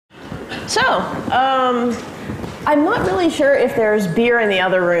So, I'm not really sure if there's beer in the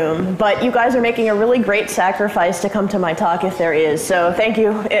other room, but you guys are making a really great sacrifice to come to my talk if there is, so thank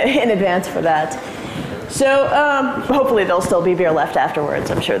you in advance for that. So hopefully there'll still be beer left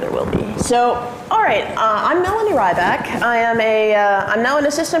afterwards. I'm sure there will be. So, all right, I'm Melanie Rieback. I'm now an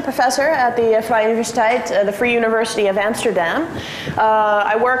assistant professor at the Vrije Universiteit, the Free University of Amsterdam.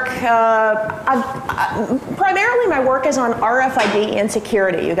 I work, primarily my work is on RFID and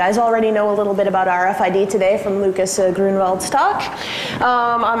security. You guys already know a little bit about RFID today from Lucas Grunwald's talk.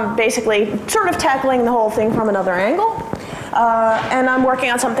 I'm basically sort of tackling the whole thing from another angle. And I'm working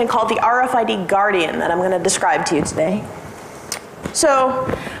on something called the RFID Guardian that I'm going to describe to you today. So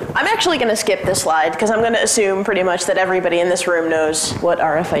I'm actually going to skip this slide because I'm going to assume pretty much that everybody in this room knows what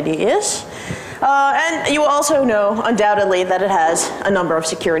RFID is. And you also know, undoubtedly, that it has a number of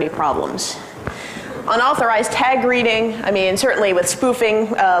security problems. Unauthorized tag reading, I mean, certainly with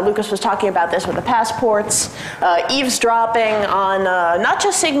spoofing, Lucas was talking about this with the passports, eavesdropping on not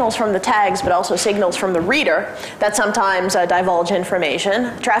just signals from the tags, but also signals from the reader that sometimes divulge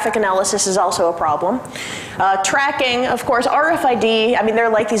information. Traffic analysis is also a problem. Tracking, of course, RFID, I mean, they're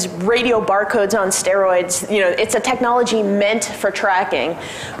like these radio barcodes on steroids. You know, it's a technology meant for tracking.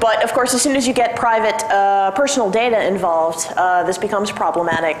 But of course, as soon as you get private personal data involved, this becomes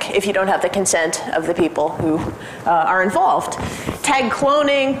problematic if you don't have the consent of the people who are involved. Tag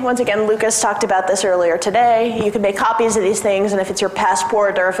cloning, once again, Lucas talked about this earlier today. You can make copies of these things, and if it's your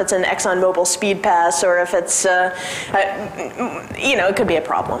passport, or if it's an ExxonMobil speed pass, or if it's, you know, it could be a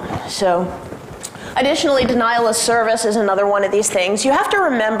problem. So. Additionally, denial of service is another one of these things. You have to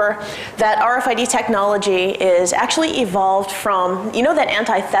remember that RFID technology is actually evolved from, you know, that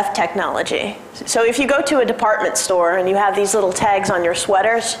anti-theft technology. So if you go to a department store and you have these little tags on your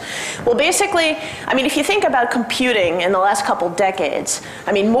sweaters, well, basically, I mean, if you think about computing in the last couple decades,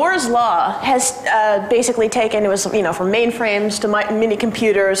 I mean, Moore's law has basically taken, it was, you know, from mainframes to mini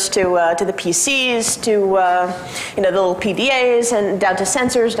computers to the PCs to, you know, the little PDAs and down to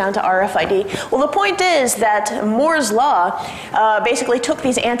sensors, down to RFID. Well, the point is that Moore's law basically took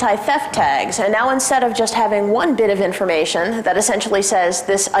these anti-theft tags, and now instead of just having one bit of information that essentially says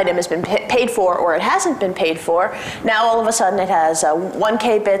this item has been paid for or it hasn't been paid for, now all of a sudden it has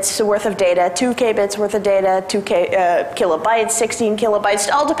 1K bits worth of data, 2K bits worth of data, 2K kilobytes, 16 kilobytes,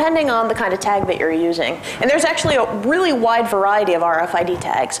 all depending on the kind of tag that you're using. And there's actually a really wide variety of RFID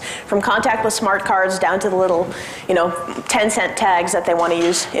tags, from contactless smart cards down to the little, you know, 10-cent tags that they want to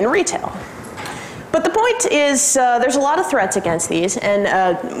use in retail. But the point is, there's a lot of threats against these, and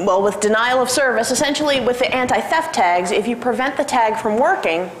well, with denial of service, essentially with the anti-theft tags, if you prevent the tag from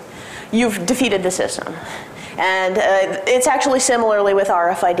working, you've defeated the system. And it's actually similarly with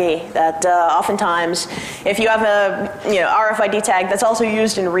RFID, that oftentimes, if you have a RFID tag that's also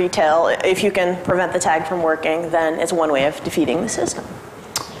used in retail, if you can prevent the tag from working, then it's one way of defeating the system.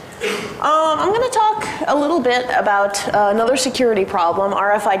 I'm going to talk a little bit about another security problem,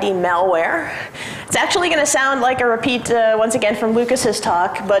 RFID malware. It's actually going to sound like a repeat, once again, from Lucas's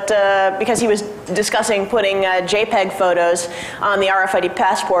talk, but because he was discussing putting JPEG photos on the RFID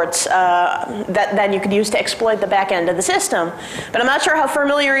passports that you could use to exploit the back end of the system. But I'm not sure how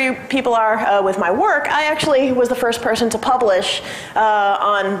familiar you people are with my work. I actually was the first person to publish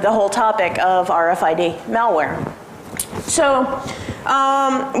on the whole topic of RFID malware. So,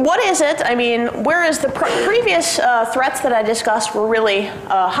 what is it? I mean, whereas the previous threats that I discussed were really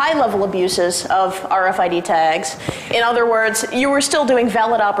high-level abuses of RFID tags. In other words, you were still doing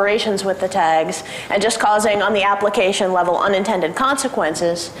valid operations with the tags and just causing, on the application level, unintended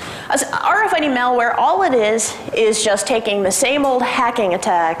consequences. As RFID malware, all it is just taking the same old hacking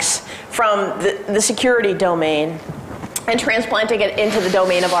attacks from the security domain and transplanting it into the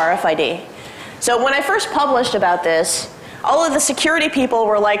domain of RFID. So when I first published about this, all of the security people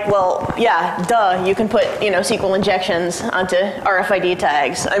were like, well, yeah, duh, you can put, SQL injections onto RFID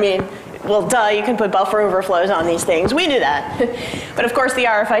tags. I mean, well, duh, you can put buffer overflows on these things. We knew that. But of course, the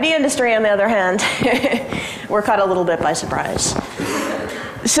RFID industry, on the other hand, were caught a little bit by surprise.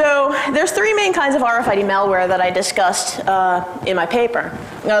 So there's three main kinds of RFID malware that I discussed in my paper.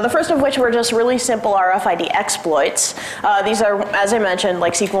 The first of which were just really simple RFID exploits. These are, as I mentioned,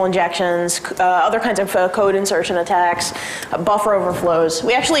 like SQL injections, other kinds of code insertion attacks, buffer overflows.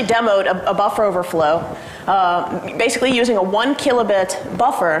 We actually demoed a buffer overflow, basically using a 1 kilobit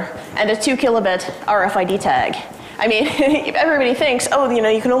buffer and a 2 kilobit RFID tag. I mean, everybody thinks, oh,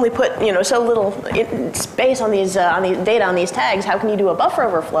 you can only put, so little space on these data on these tags. How can you do a buffer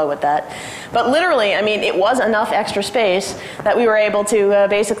overflow with that? But literally, I mean, it was enough extra space that we were able to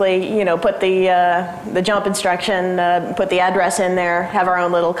basically, put the jump instruction, put the address in there, have our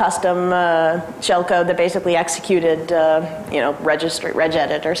own little custom shellcode that basically executed,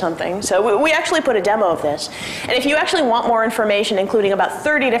 regedit or something. So we actually put a demo of this. And if you actually want more information, including about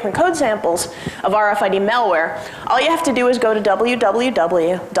 30 different code samples of RFID malware, all you have to do is go to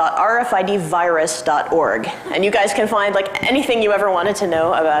www.rfidvirus.org. And you guys can find anything you ever wanted to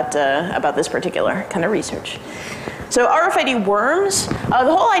know about this particular kind of research. So RFID worms, the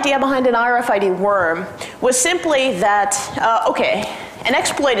whole idea behind an RFID worm was simply that, okay, an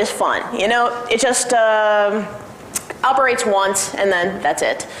exploit is fun. It just operates once and then that's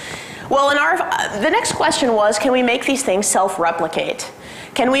it. Well, the next question was, can we make these things self-replicate?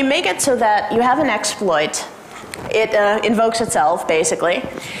 Can we make it so that you have an exploit, it invokes itself, basically,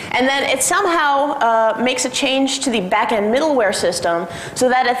 and then it somehow makes a change to the back-end middleware system so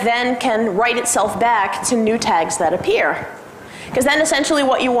that it then can write itself back to new tags that appear? Because then essentially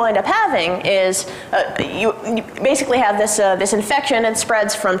what you wind up having is you basically have this infection. It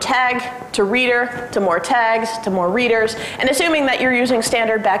spreads from tag to reader to more tags to more readers. And assuming that you're using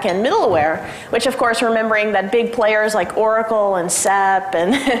standard backend middleware, which of course remembering that big players like Oracle and SAP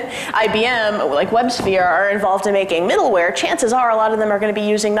and IBM, like WebSphere, are involved in making middleware, chances are a lot of them are going to be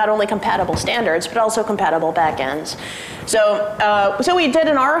using not only compatible standards, but also compatible backends. So we did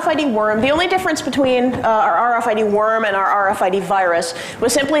an RFID worm. The only difference between our RFID worm and our RFID virus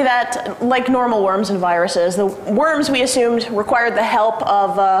was simply that, like normal worms and viruses, the worms we assumed required the help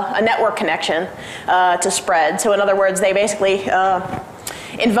of a network connection to spread. So in other words, they basically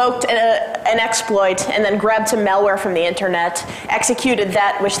invoked an exploit and then grabbed some malware from the internet, executed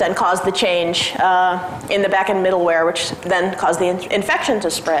that, which then caused the change in the backend middleware, which then caused the infection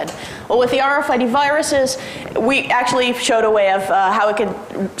to spread. Well, with the RFID viruses, we actually showed a way of how it could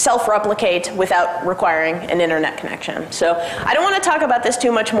self-replicate without requiring an internet connection. So I don't want to talk about this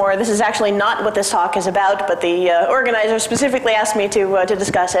too much more. This is actually not what this talk is about, but the organizer specifically asked me to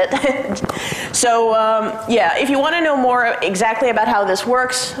discuss it. So yeah, if you want to know more exactly about how this works,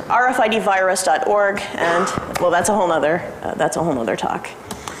 RFIDvirus.org, and well, that's a whole nother talk.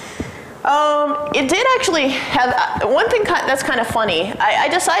 It did actually have one thing that's kind of funny. I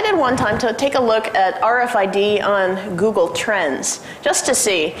decided one time to take a look at RFID on Google Trends just to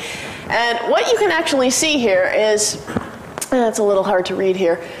see. And what you can actually see here is, it's a little hard to read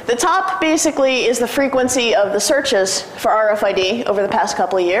here. The top basically is the frequency of the searches for RFID over the past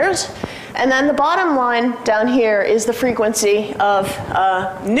couple of years. And then the bottom line down here is the frequency of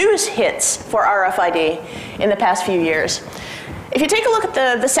news hits for RFID in the past few years. If you take a look at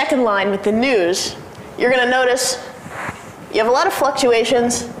the second line with the news, you're going to notice you have a lot of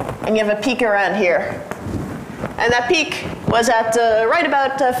fluctuations and you have a peak around here. And that peak was at right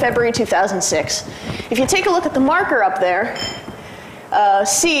about February 2006. If you take a look at the marker up there,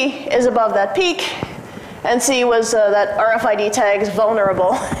 C is above that peak, and C was that RFID tag is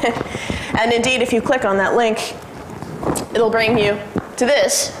vulnerable. And indeed, if you click on that link, it'll bring you to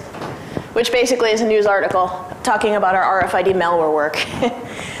this, which basically is a news article talking about our RFID malware work.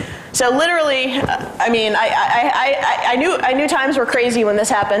 So literally, I mean, I knew times were crazy when this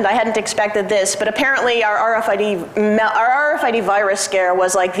happened. I hadn't expected this, but apparently our RFID virus scare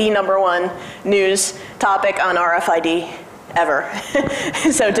was like the #1 news topic on RFID ever.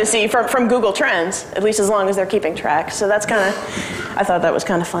 So to see from Google Trends, at least as long as they're keeping track. So that's kind of, I thought that was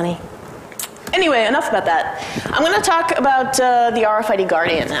kind of funny. Anyway, enough about that. I'm going to talk about the RFID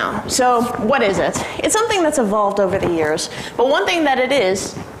Guardian now. So what is it? It's something that's evolved over the years. But one thing that it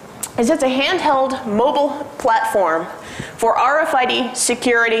is it's a handheld mobile platform for RFID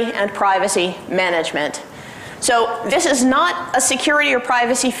security and privacy management. So this is not a security or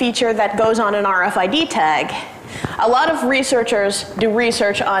privacy feature that goes on an RFID tag. A lot of researchers do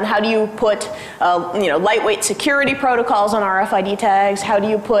research on how do you put lightweight security protocols on RFID tags, how do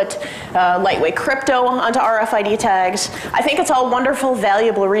you put lightweight crypto onto RFID tags. I think it's all wonderful,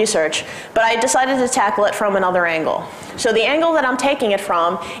 valuable research, but I decided to tackle it from another angle. So the angle that I'm taking it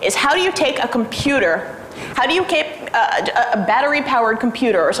from is how do you take a computer, how do you keep a battery-powered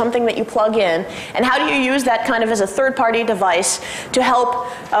computer or something that you plug in, and how do you use that kind of as a third-party device to help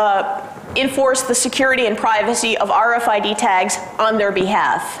enforce the security and privacy of RFID tags on their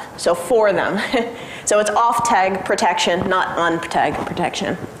behalf, so for them. So it's off-tag protection, not on-tag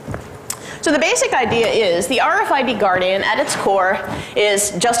protection. So the basic idea is the RFID Guardian at its core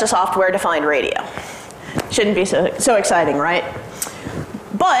is just a software-defined radio. Shouldn't be so exciting, right?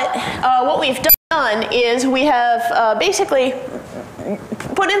 But what we've done done is we have basically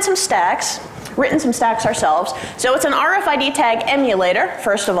put in some stacks, written some stacks ourselves. So it's an RFID tag emulator,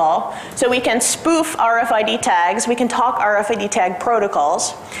 first of all. So we can spoof RFID tags. We can talk RFID tag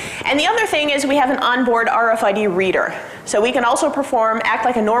protocols. And the other thing is we have an onboard RFID reader. So we can also act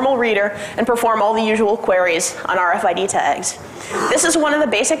like a normal reader and perform all the usual queries on RFID tags. This is one of the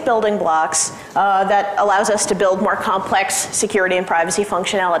basic building blocks that allows us to build more complex security and privacy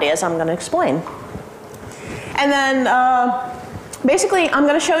functionality, as I'm going to explain. And then basically, I'm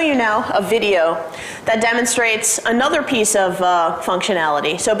going to show you now a video that demonstrates another piece of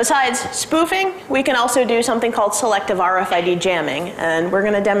functionality. So besides spoofing, we can also do something called selective RFID jamming. And we're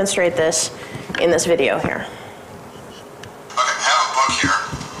going to demonstrate this in this video here. Okay, I have a book here.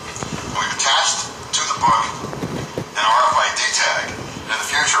 We've attached to the book an RFID tag. And in the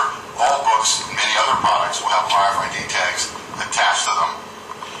future, all books and many other products will have RFID tags attached to them.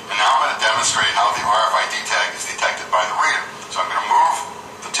 And now I'm going to demonstrate how the RFID tag is detected by the reader. So I'm going to move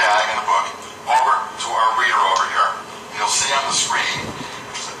the tag in the book over to our reader over here. And you'll see on the screen,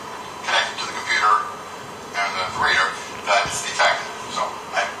 connected to the computer and the reader, that it's detected. So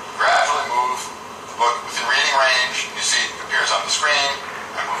I gradually move the book within reading range. You see it appears on the screen.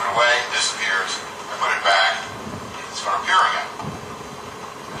 I move it away, it disappears. I put it back, it's going to appear again.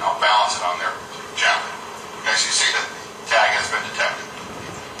 And I'll balance it on there gently. Okay, so you see that the tag has been detected.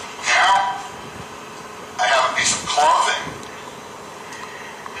 Now, I have a piece of clothing.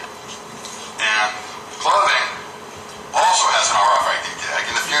 And clothing also has an RFID tag.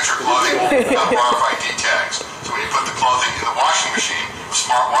 In the future, clothing will have RFID tags. So when you put the clothing in the washing machine, a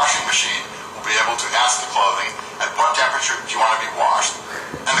smart washing machine will be able to ask the clothing, at what temperature do you want to be washed?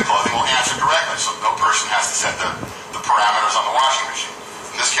 And the clothing will answer directly, so no person has to set the parameters on the washing machine.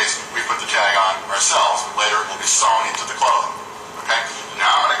 In this case, we put the tag on ourselves. Later, it will be sewn into the clothing. Okay? Now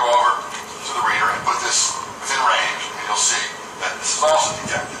I'm going to go over to the reader and put this within range, and you'll see that this is also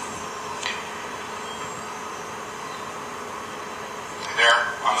detected. There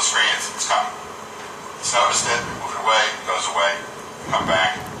on the screen, it's coming. It's noticed it, we move it away, it goes away, we come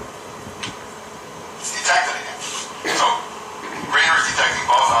back. It's detected again. So, the reader is detecting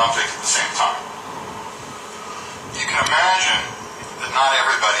both objects at the same time. You can imagine that not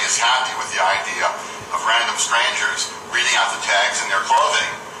everybody is happy with the idea of random strangers reading out the tags in their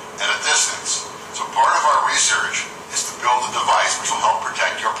clothing at a distance. So part of our research is to build a device which will help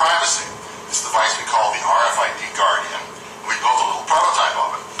protect your privacy. This device we call the RFID Guardian. We built a little prototype of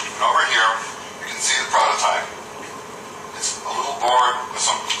it. And over here, you can see the prototype. It's a little board with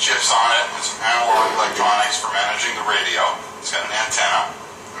some chips on it, with some analog electronics for managing the radio. It's got an antenna,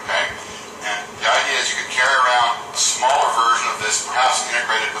 okay? And the idea is you could carry around a smaller version of this, perhaps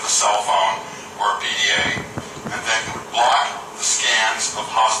integrated with a cell phone or a PDA, and then it would block the scans of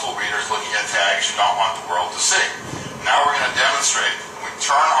hostile readers looking at tags you don't want the world to see. Now we're going to demonstrate. When we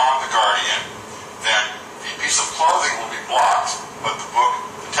turn on the Guardian, then the piece of clothing will be blocked, but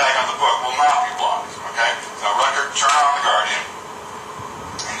the tag on the book will not be blocked. Okay? Now turn on the Guardian,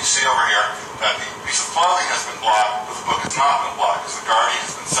 and you see over here that the piece of clothing has been blocked, but the book has not been blocked, because the Guardian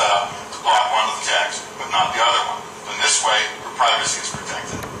has been set up to block one of the tags, but not the other one. So in this way, your privacy is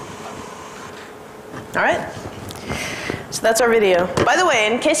protected. All right. So that's our video. By the way,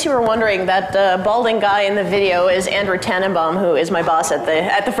 in case you were wondering, that balding guy in the video is Andrew Tannenbaum, who is my boss at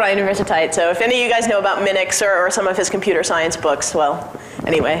the Vrije Universiteit. So if any of you guys know about Minix or some of his computer science books, well,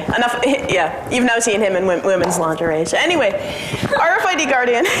 anyway, enough. Yeah, you've now seen him in women's lingerie. So anyway, RFID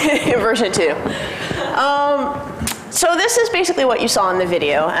Guardian version 2. So this is basically what you saw in the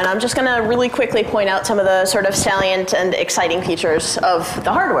video, and I'm just going to really quickly point out some of the sort of salient and exciting features of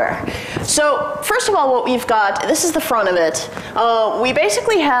the hardware. So first of all, what we've got, this is the front of it. We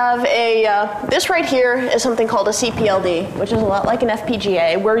basically have this right here is something called a CPLD, which is a lot like an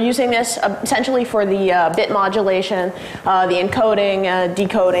FPGA. We're using this essentially for the bit modulation, the encoding,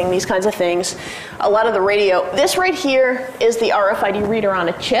 decoding, these kinds of things. A lot of the radio. This right here is the RFID reader on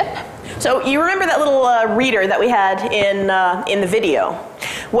a chip. So you remember that little reader that we had in the video?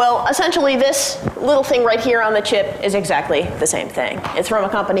 Well, essentially this little thing right here on the chip is exactly the same thing. It's from a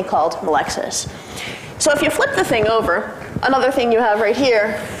company called Melexis. So if you flip the thing over, another thing you have right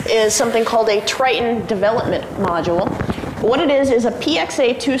here is something called a Triton development module. What it is a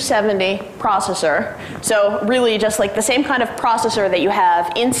PXA270 processor. So really just like the same kind of processor that you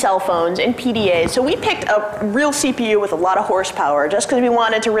have in cell phones, in PDAs. So we picked a real CPU with a lot of horsepower just because we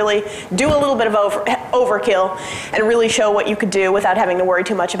wanted to really do a little bit of overkill and really show what you could do without having to worry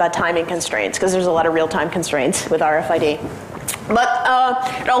too much about timing constraints, because there's a lot of real-time constraints with RFID.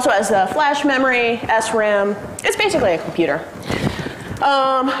 But it also has flash memory, SRAM. It's basically a computer.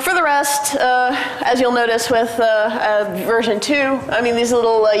 For the rest, as you'll notice with version 2, I mean, these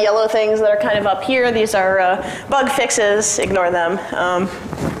little yellow things that are kind of up here, these are bug fixes, ignore them.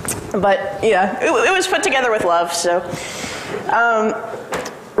 But yeah, it was put together with love, so.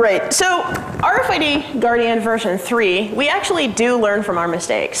 Right, so RFID Guardian version 3, we actually do learn from our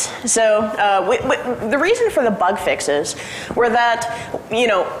mistakes. So the reason for the bug fixes were that, you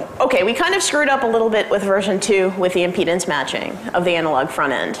know, okay, we kind of screwed up a little bit with version 2 with the impedance matching of the analog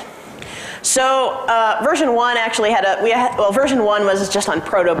front end. So version 1 actually had well, version 1 was just on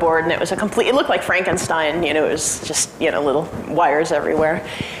proto board, and it was it looked like Frankenstein, you know, it was just, you know, little wires everywhere.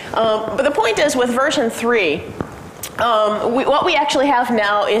 But the point is, with version 3, what we actually have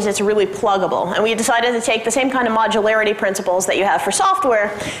now is it's really pluggable, and we decided to take the same kind of modularity principles that you have for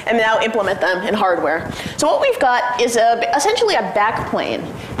software and now implement them in hardware. So what we've got is essentially a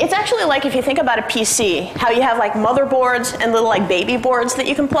backplane. It's actually like, if you think about a PC, how you have like motherboards and little like baby boards that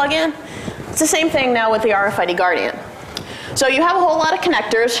you can plug in. It's the same thing now with the RFID Guardian. So you have a whole lot of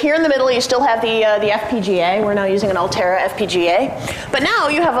connectors. Here in the middle, you still have the FPGA. We're now using an Altera FPGA. But now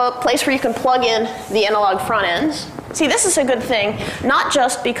you have a place where you can plug in the analog front ends. See, this is a good thing, not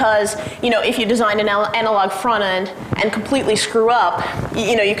just because, you know, if you design an analog front end and completely screw up,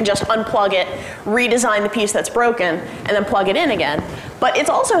 you know, you can just unplug it, redesign the piece that's broken, and then plug it in again. But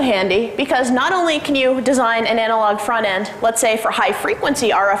it's also handy because not only can you design an analog front end, let's say for high frequency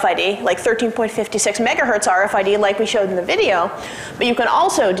RFID, like 13.56 megahertz RFID like we showed in the video, but you can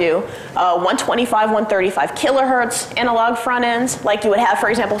also do 125, 135 kilohertz analog front ends, like you would have, for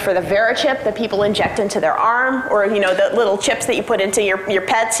example, for the Vrije chip that people inject into their arm, or, you know, the little chips that you put into your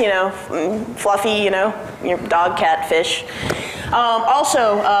pets, you know, Fluffy, you know, your dog, cat, fish.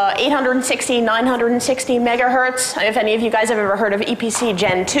 Also, 860, 960 megahertz. If any of you guys have ever heard of EPC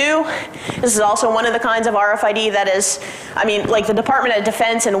Gen 2, this is also one of the kinds of RFID that is, I mean, like the Department of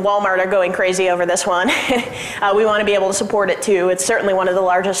Defense and Walmart are going crazy over this one. We want to be able to support it too. It's certainly one of the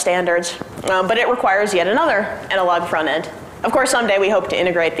largest standards, but it requires yet another analog front end. Of course, someday we hope to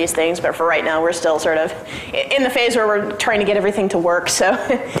integrate these things, but for right now, we're still sort of in the phase where we're trying to get everything to work. So,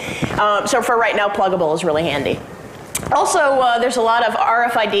 so for right now, pluggable is really handy. Also, there's a lot of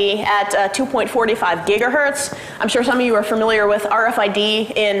RFID at 2.45 gigahertz. I'm sure some of you are familiar with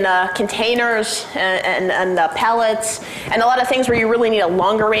RFID in containers and pallets, and a lot of things where you really need a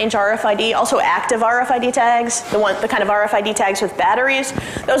longer range RFID. Also, active RFID tags, the kind of RFID tags with batteries,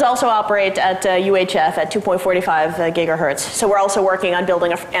 those also operate at UHF at 2.45 gigahertz. So we're also working on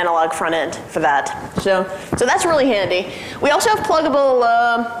building an analog front end for that. So that's really handy. We also have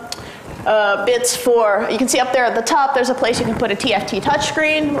pluggable bits for, you can see up there at the top, there's a place you can put a TFT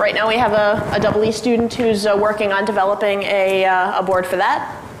touchscreen. Right now we have a EE student who's working on developing a board for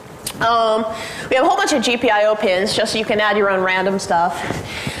that. We have a whole bunch of GPIO pins just so you can add your own random stuff.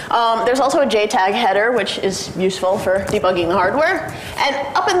 There's also a JTAG header, which is useful for debugging the hardware.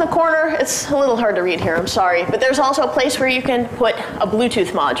 And up in the corner, it's a little hard to read here, I'm sorry, but there's also a place where you can put a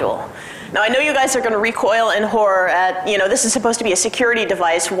Bluetooth module. Now, I know you guys are going to recoil in horror at, you know, this is supposed to be a security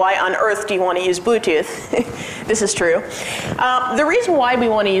device. Why on earth do you want to use Bluetooth? This is true. The reason why we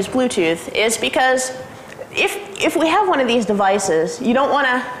want to use Bluetooth is because if we have one of these devices, you don't want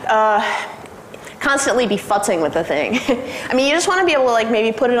to constantly be futzing with the thing. I mean, you just want to be able to, like,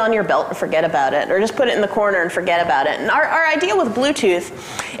 maybe put it on your belt and forget about it, or just put it in the corner and forget about it. And our idea with Bluetooth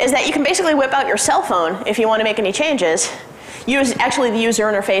is that you can basically whip out your cell phone if you want to make any changes. Use actually the user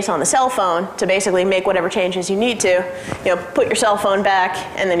interface on the cell phone to basically make whatever changes you need to. You know, put your cell phone back,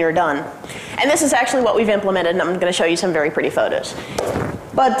 and then you're done. And this is actually what we've implemented, and I'm going to show you some very pretty photos.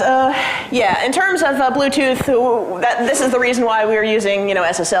 But yeah, in terms of Bluetooth, this is the reason why we were using, you know,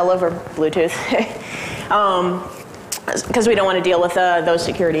 SSL over Bluetooth, because we don't want to deal with those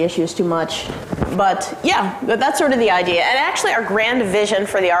security issues too much. But yeah, that's sort of the idea. And actually, our grand vision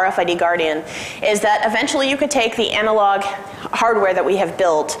for the RFID Guardian is that eventually you could take the analog hardware that we have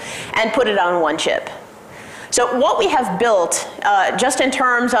built and put it on one chip. So what we have built, just in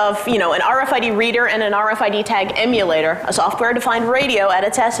terms of, you know, an RFID reader and an RFID tag emulator, a software-defined radio at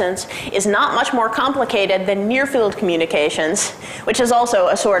its essence, is not much more complicated than near-field communications, which is also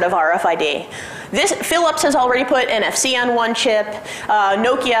a sort of RFID. Philips has already put NFC on one chip.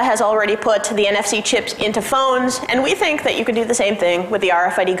 Nokia has already put the NFC chips into phones, and we think that you could do the same thing with the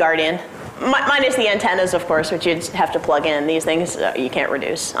RFID Guardian. Minus the antennas, of course, which you'd have to plug in. These things you can't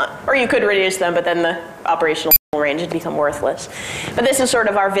reduce. Or you could reduce them, but then the operational range would become worthless. But this is sort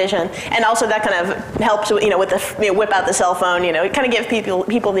of our vision. And also that kind of helps, you know, with the, you know, whip out the cell phone, you know, it kind of gives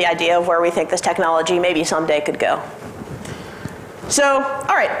people the idea of where we think this technology maybe someday could go. So,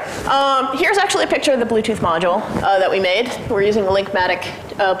 all right, here's actually a picture of the Bluetooth module that we made. We're using a Linkmatic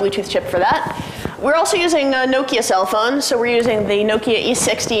Bluetooth chip for that. We're also using Nokia cell phones, so we're using the Nokia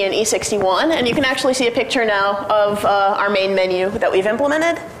E60 and E61, and you can actually see a picture now of our main menu that we've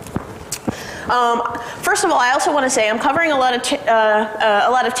implemented. First of all, I also want to say I'm covering a lot of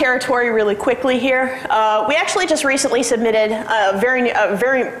territory really quickly here. We actually just recently submitted a very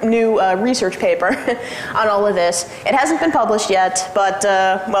new research paper on all of this. It hasn't been published yet, but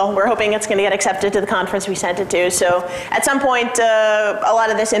well, we're hoping it's going to get accepted to the conference we sent it to. So at some point, a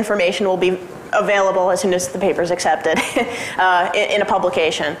lot of this information will be available as soon as the paper is accepted in a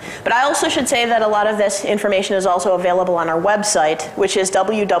publication. But I also should say that a lot of this information is also available on our website, which is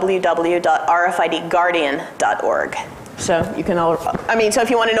www.rfidguardian.org. So you can so if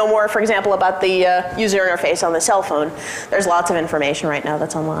you want to know more, for example, about the user interface on the cell phone, there's lots of information right now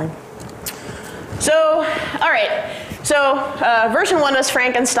that's online. So, all right. So version 1 was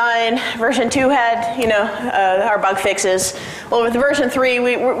Frankenstein. Version 2 had, our bug fixes. Well, with version 3,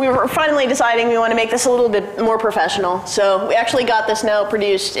 we were finally deciding we want to make this a little bit more professional. So we actually got this now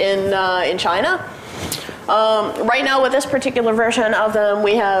produced in China. Right now, with this particular version of them,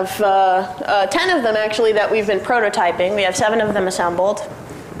 we have 10 of them actually that we've been prototyping. We have 7 of them assembled.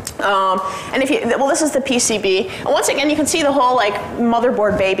 And this is the PCB. And once again, you can see the whole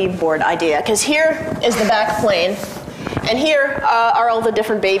motherboard, baby board idea, because here is the back plane. And here are all the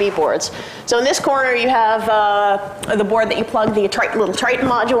different baby boards. So in this corner, you have the board that you plug the little Triton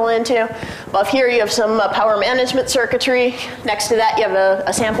module into. Above here, you have some power management circuitry. Next to that, you have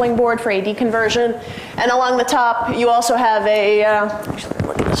a sampling board for AD conversion. And along the top, you also have actually,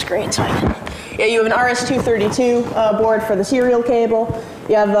 look at the screen so I can. Yeah, you have an RS-232 board for the serial cable.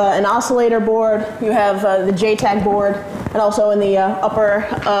 You have an oscillator board. You have the JTAG board. And also in the upper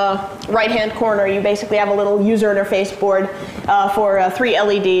right-hand corner, you basically have a little user interface board for 3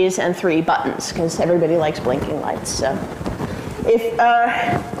 LEDs and 3 buttons, because everybody likes blinking lights. So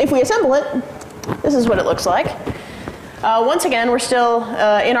if we assemble it, this is what it looks like. Once again, we're still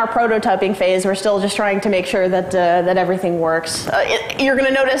in our prototyping phase. We're still just trying to make sure that everything works. You're going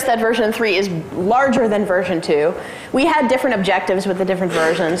to notice that version 3 is larger than version 2. We had different objectives with the different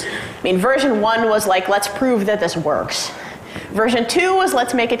versions. I mean, version 1 was like, let's prove that this works. Version 2 was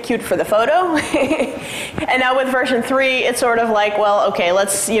let's make it cute for the photo. And now with version 3, it's sort of like, well, okay,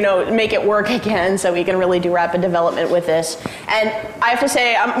 let's make it work again so we can really do rapid development with this. And I have to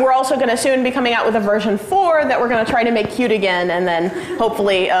say, we're also going to soon be coming out with a version 4 that we're going to try to make cute again, and then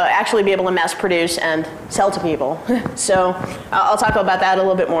hopefully actually be able to mass produce and sell to people. So I'll talk about that a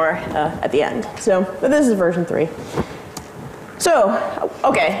little bit more at the end. But this is version 3. So,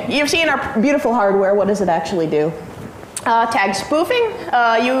 okay, you've seen our beautiful hardware. What does it actually do? Tag spoofing.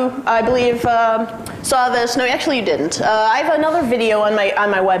 You, I believe, saw this. No, actually you didn't. I have another video on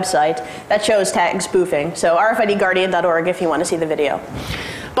my website that shows tag spoofing. So RFIDguardian.org if you want to see the video.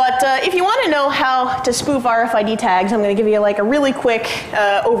 But if you want to know how to spoof RFID tags, I'm going to give you a really quick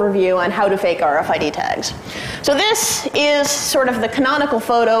overview on how to fake RFID tags. So this is sort of the canonical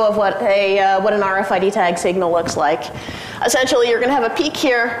photo of what an RFID tag signal looks like. Essentially, you're going to have a peak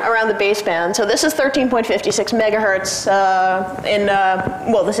here around the baseband. So this is 13.56 megahertz in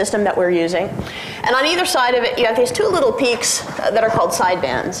the system that we're using. And on either side of it, you have these 2 little peaks that are called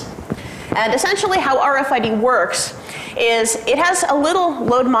sidebands. And essentially how RFID works is it has a little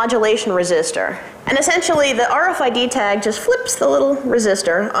load modulation resistor. And essentially the RFID tag just flips the little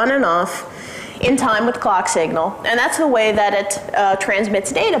resistor on and off in time with clock signal. And that's the way that it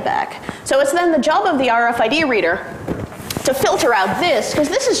transmits data back. So it's then the job of the RFID reader to filter out this, because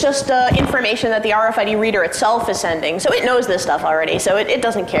this is just information that the RFID reader itself is sending. So it knows this stuff already, so it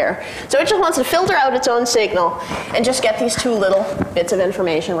doesn't care. So it just wants to filter out its own signal and just get these 2 little bits of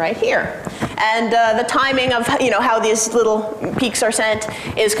information right here. And the timing of how these little peaks are sent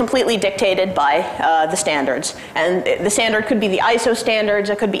is completely dictated by the standards. And the standard could be the ISO standards,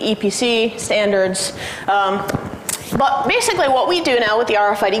 it could be EPC standards. But basically what we do now with the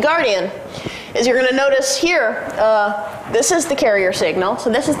RFID Guardian is you're going to notice here, this is the carrier signal. So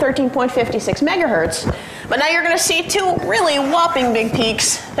this is 13.56 megahertz. But now you're going to see 2 really whopping big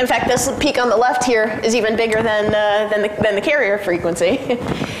peaks. In fact, this peak on the left here is even bigger than the carrier frequency.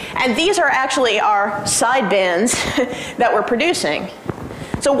 And these are actually our sidebands that we're producing.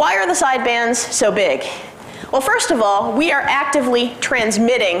 So why are the sidebands so big? Well, first of all, we are actively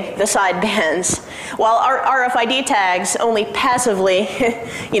transmitting the sidebands, while our RFID tags only passively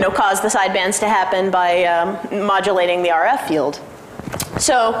cause the sidebands to happen by modulating the RF field.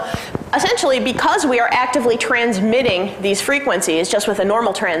 So essentially, because we are actively transmitting these frequencies just with a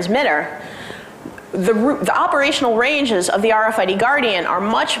normal transmitter, the operational ranges of the RFID Guardian are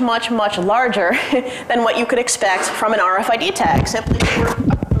much, much, much larger than what you could expect from an RFID tag.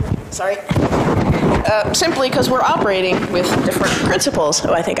 Simply because we're operating with different principles.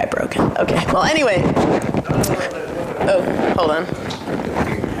 Oh, I think I broke it. Okay. Well, anyway. Oh, hold on.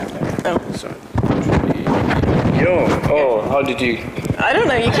 Oh. Oh, how did you? I don't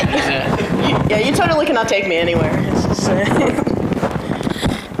know. You can't. Yeah, you totally cannot take me anywhere. It's just,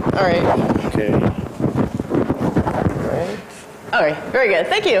 all right. Okay. All right. Very good.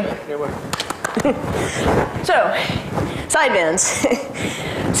 Thank you. You're welcome. So, sidebands.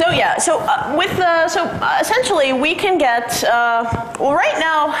 Essentially we can get, well, right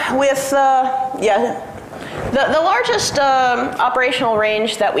now with, the largest operational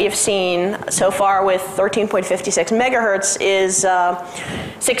range that we've seen so far with 13.56 megahertz is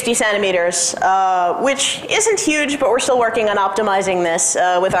 60 centimeters, which isn't huge, but we're still working on optimizing this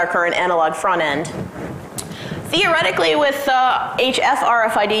with our current analog front end. Theoretically, with HF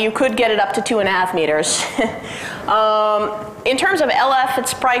RFID, you could get it up to 2.5 meters. In terms of LF,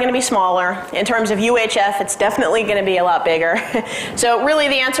 it's probably going to be smaller. In terms of UHF, it's definitely going to be a lot bigger. So really,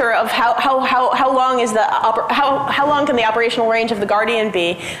 the answer of how long is how long can the operational range of the Guardian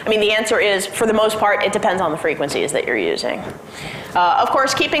be? I mean, the answer is, for the most part, it depends on the frequencies that you're using. Of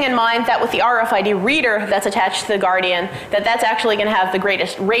course, keeping in mind that with the RFID reader that's attached to the Guardian, that's actually going to have the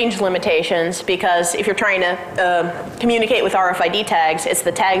greatest range limitations, because if you're trying to communicate with RFID tags, it's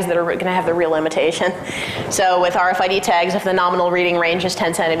the tags that are going to have the real limitation. So with RFID tags, if the nominal reading range is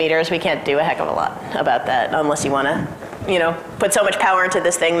 10 centimeters, we can't do a heck of a lot about that, unless you want to, put so much power into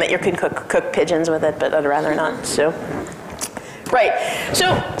this thing that you can cook pigeons with it, but I'd rather not. So, right.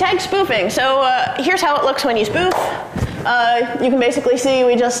 So tag spoofing. So here's how it looks when you spoof. You can basically see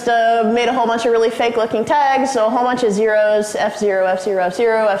we just made a whole bunch of really fake-looking tags, so a whole bunch of zeros, F0, F0,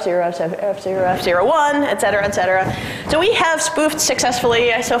 F0, F0, F0, F01, et cetera, et cetera. So we have spoofed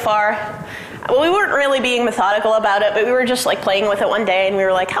successfully so far. Well, we weren't really being methodical about it, but we were just like playing with it one day, and we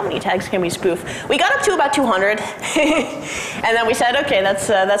were like, how many tags can we spoof? We got up to about 200, and then we said, okay,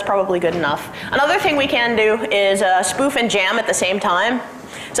 that's probably good enough. Another thing we can do is spoof and jam at the same time.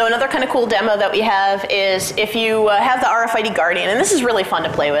 So another kind of cool demo that we have is if you have the RFID Guardian, and this is really fun to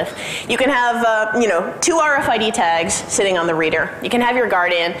play with. You can have, two RFID tags sitting on the reader. You can have your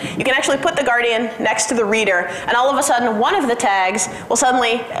Guardian. You can actually put the Guardian next to the reader, and all of a sudden, one of the tags will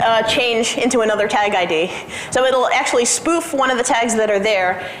suddenly change into another tag ID. So it'll actually spoof one of the tags that are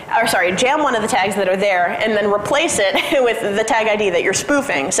there, jam one of the tags that are there, and then replace it with the tag ID that you're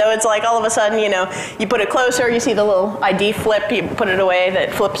spoofing. So it's like all of a sudden, you put it closer, you see the little ID flip, you put it away,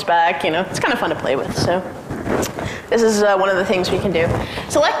 that flips back, it's kind of fun to play with. So this is one of the things we can do.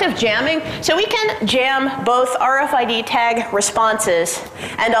 Selective jamming. So we can jam both RFID tag responses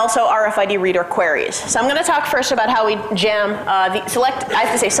and also RFID reader queries. So I'm going to talk first about how we jam,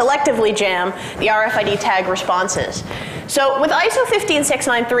 selectively jam the RFID tag responses. So with ISO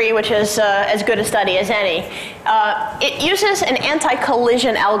 15693, which is as good a study as any, it uses an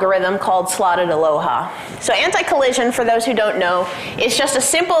anti-collision algorithm called slotted aloha. So anti-collision, for those who don't know, is just a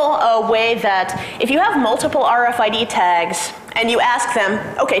simple way that if you have multiple RFID tags and you ask them,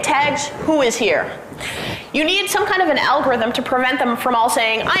 okay, tags, who is here? You need some kind of an algorithm to prevent them from all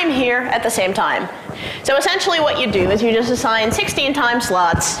saying, I'm here at the same time. So essentially what you do is you just assign 16 time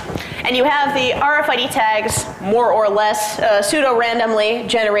slots, and you have the RFID tags more or less pseudo-randomly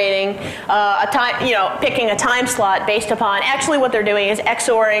generating picking a time slot based upon, actually what they're doing is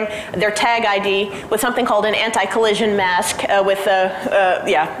XORing their tag ID with something called an anti-collision mask and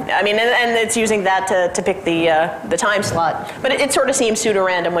it's using that to pick the time slot. But it sort of seems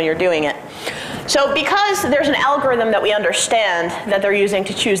pseudo-random when you're doing it. So because there's an algorithm that we understand that they're using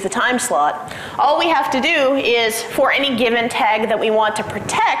to choose the time slot, all we have to do is, for any given tag that we want to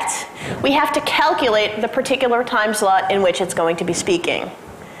protect, we have to calculate the particular time slot in which it's going to be speaking.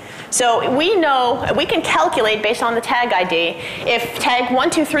 So we can calculate based on the tag ID. If tag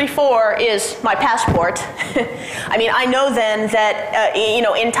 1234 is my passport, I know then that in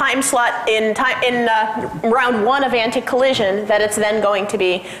round 1 of anti-collision that it's then going to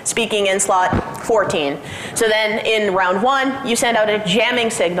be speaking in slot 14. So then in round 1 you send out a jamming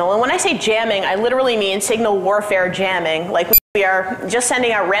signal, and when I say jamming, I literally mean signal warfare jamming. Like we are just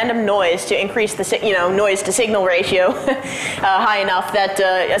sending out random noise to increase the noise to signal ratio high enough that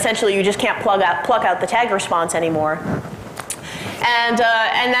essentially you just can't pluck out the tag response anymore. And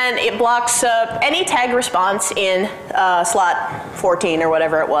then it blocks any tag response in slot 14 or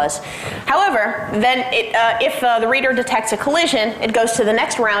whatever it was. However, then if the reader detects a collision, it goes to the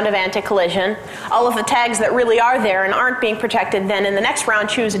next round of anti-collision. All of the tags that really are there and aren't being protected then in the next round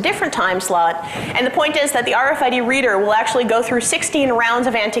choose a different time slot. And the point is that the RFID reader will actually go through 16 rounds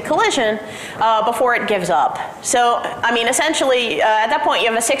of anti-collision before it gives up. So, I mean, essentially, at that point, you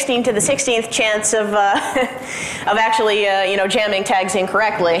have a 16 to the 16th chance of actually, jamming tags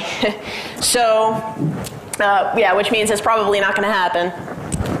incorrectly. So, yeah, which means it's probably not going to happen.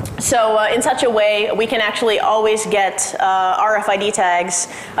 So in such a way, we can actually always get RFID tags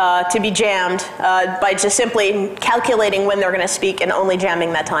to be jammed by just simply calculating when they're going to speak and only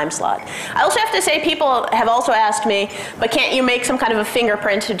jamming that time slot. I also have to say, people have also asked me, but can't you make some kind of a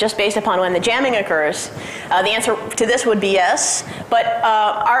fingerprint just based upon when the jamming occurs? The answer to this would be yes, but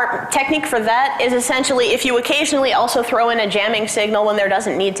our technique for that is essentially if you occasionally also throw in a jamming signal when there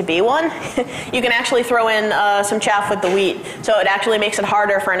doesn't need to be one, you can actually throw in some chaff with the wheat. So it actually makes it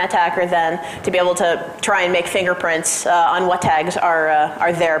harder for an attacker then to be able to try and make fingerprints on what tags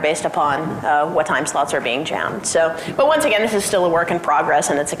are there based upon what time slots are being jammed. So, but once again, this is still a work in progress,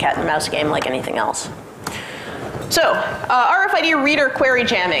 and it's a cat and mouse game like anything else. So, RFID reader query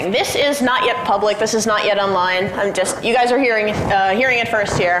jamming. This is not yet public. This is not yet online. You guys are hearing it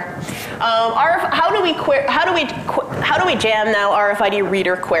first here. How do we jam now RFID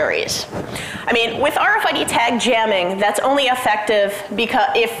reader queries? I mean, with RFID tag jamming, that's only effective because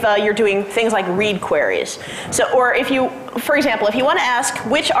if you're doing things like read queries. So, or if you, for example, if you want to ask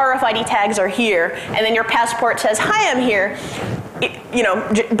which RFID tags are here, and then your passport says, "Hi, I'm here,"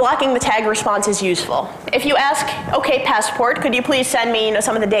 blocking the tag response is useful. If you ask, "Okay, passport, could you please send me,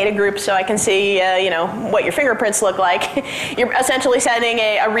 some of the data groups so I can see, what your fingerprints look like?" You're essentially sending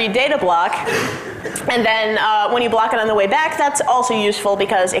a read data block. And then when you block it on the way back, that's also useful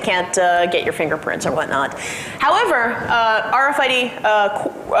because it can't get your fingerprints or whatnot. However, RFID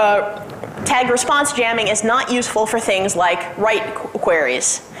tag response jamming is not useful for things like write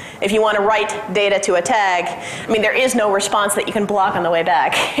queries. If you want to write data to a tag, I mean, there is no response that you can block on the way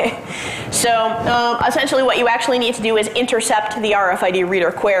back. So essentially what you actually need to do is intercept the RFID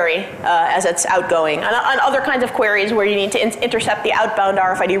reader query as it's outgoing. And other kinds of queries where you need to intercept the outbound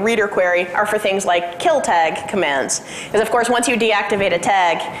RFID reader query are for things like kill tag commands. Because of course, once you deactivate a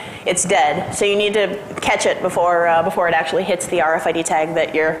tag, it's dead. So you need to catch it before it actually hits the RFID tag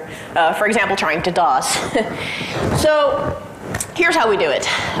that you're, for example, trying to DOS. So here's how we do it.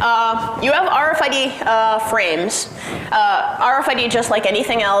 You have RFID frames. RFID, just like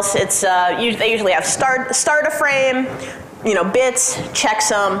anything else, they usually have start a frame, bits,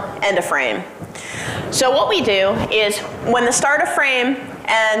 checksum, end a frame. So what we do is when the start a frame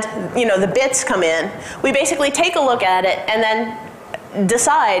and the bits come in, we basically take a look at it and then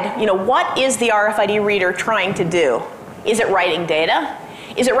decide, what is the RFID reader trying to do? Is it writing data?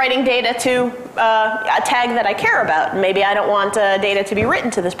 Is it writing data to a tag that I care about? Maybe I don't want data to be written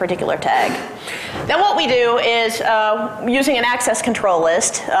to this particular tag. Then what we do is, using an access control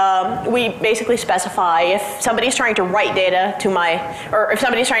list, we basically specify if somebody's trying to write data to or if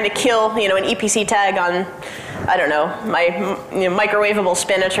somebody's trying to kill, an EPC tag on, I don't know, my microwavable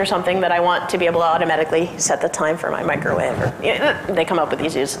spinach or something that I want to be able to automatically set the time for my microwave. They come up with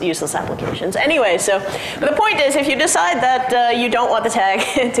these useless applications. Anyway, so the point is, if you decide that you don't want the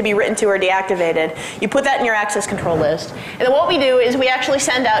tag to be written to or deactivated, you put that in your access control list. And then what we do is we actually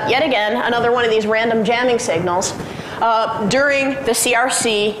send out, yet again, another one of these random jamming signals during the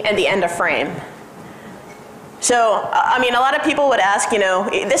CRC and the end of frame. So, I mean, a lot of people would ask,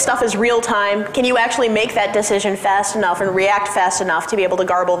 this stuff is real time. Can you actually make that decision fast enough and react fast enough to be able to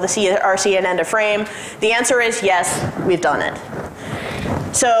garble the CRC and end of frame? The answer is yes, we've done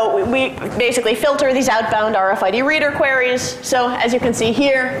it. So we basically filter these outbound RFID reader queries. So as you can see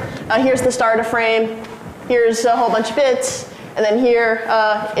here, here's the start of frame. Here's a whole bunch of bits. And then here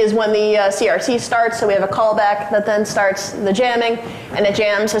is when the CRC starts. So we have a callback that then starts the jamming. And it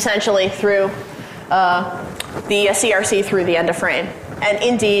jams essentially through the CRC through the end of frame. And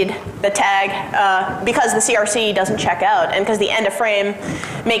indeed, the tag, because the CRC doesn't check out, and because the end of frame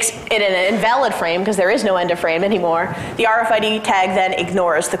makes it an invalid frame, because there is no end of frame anymore, the RFID tag then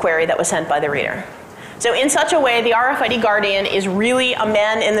ignores the query that was sent by the reader. So in such a way, the RFID Guardian is really a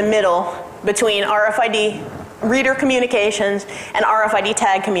man in the middle between RFID reader communications and RFID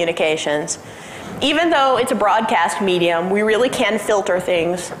tag communications. Even though it's a broadcast medium, we really can filter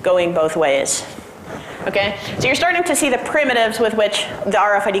things going both ways. Okay, so you're starting to see the primitives with which the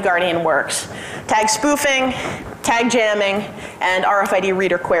RFID Guardian works. Tag spoofing, tag jamming, and RFID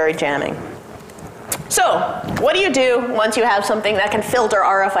reader query jamming. So, what do you do once you have something that can filter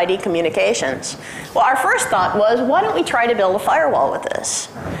RFID communications? Well, our first thought was, why don't we try to build a firewall with this?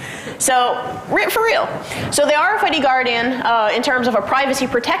 So, for real. So the RFID Guardian, in terms of a privacy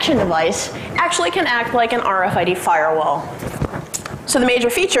protection device, actually can act like an RFID firewall. So the major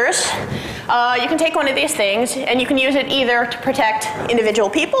features, you can take one of these things and you can use it either to protect individual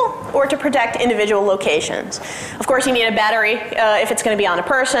people or to protect individual locations. Of course, you need a battery if it's going to be on a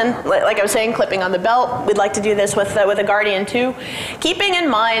person. Like I was saying, clipping on the belt. We'd like to do this with a Guardian too. Keeping in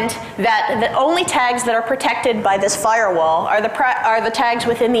mind that the only tags that are protected by this firewall are the tags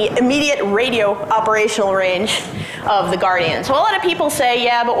within the immediate radio operational range of the Guardian. So a lot of people say,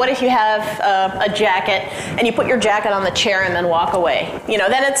 yeah, but what if you have a jacket and you put your jacket on the chair and then walk away?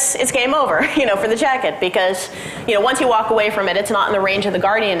 Then it's game over, for the jacket, because, once you walk away from it, it's not in the range of the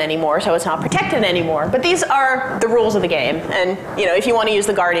Guardian anymore, so it's not protected anymore. But these are the rules of the game, and, if you want to use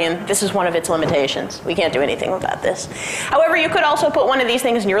the Guardian, this is one of its limitations. We can't do anything about this. However, you could also put one of these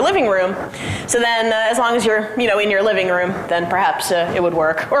things in your living room, so then as long as you're, in your living room, then perhaps it would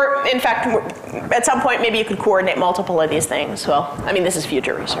work. Or, in fact, at some point, maybe you could coordinate multiple of these things. Well, this is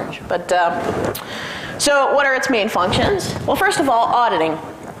future research, but... So what are its main functions? Well, first of all, auditing.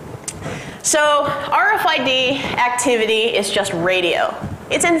 So RFID activity is just radio.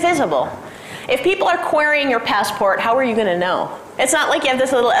 It's invisible. If people are querying your passport, how are you going to know? It's not like you have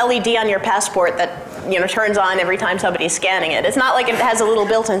this little LED on your passport that turns on every time somebody's scanning it. It's not like it has a little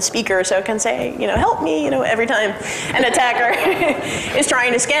built-in speaker so it can say, help me, every time an attacker is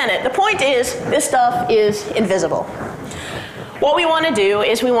trying to scan it. The point is, this stuff is invisible. What we want to do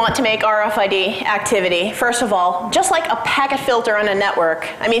is we want to make RFID activity, first of all, just like a packet filter on a network.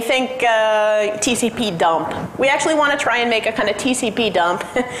 Think TCP dump. We actually want to try and make a kind of TCP dump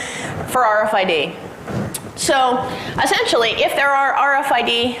for RFID. So essentially, if there are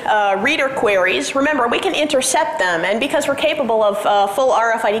RFID reader queries, remember, we can intercept them. And because we're capable of full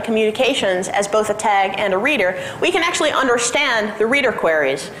RFID communications as both a tag and a reader, we can actually understand the reader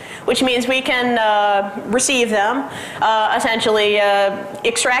queries, which means we can receive them, essentially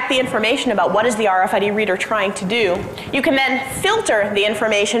extract the information about what is the RFID reader trying to do. You can then filter the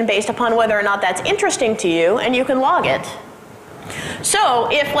information based upon whether or not that's interesting to you, and you can log it. So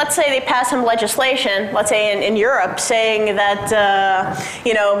if, let's say, they pass some legislation, let's say in Europe, saying that,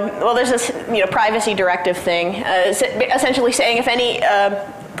 there's this, privacy directive thing, essentially saying if any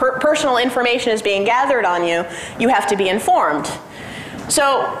personal information is being gathered on you, you have to be informed.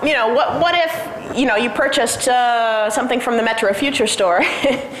 So, what if, you purchased something from the Metro Future store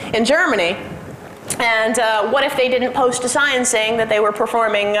in Germany, and what if they didn't post a sign saying that they were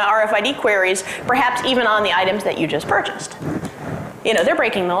performing RFID queries, perhaps even on the items that you just purchased? They're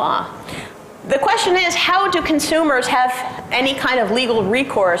breaking the law. The question is, how do consumers have any kind of legal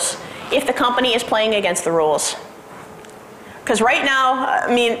recourse if the company is playing against the rules? Because right now,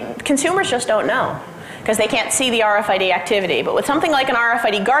 consumers just don't know, because they can't see the RFID activity. But with something like an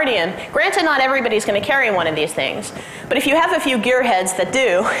RFID Guardian, granted not everybody's going to carry one of these things, but if you have a few gearheads that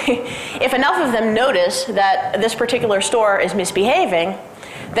do, if enough of them notice that this particular store is misbehaving,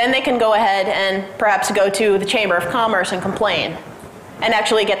 then they can go ahead and perhaps go to the Chamber of Commerce and complain, and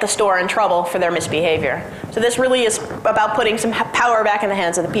actually get the store in trouble for their misbehavior. So this really is about putting some power back in the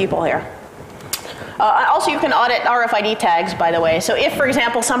hands of the people here. Also, you can audit RFID tags, by the way. So if, for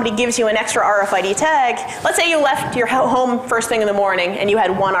example, somebody gives you an extra RFID tag, let's say you left your home first thing in the morning and you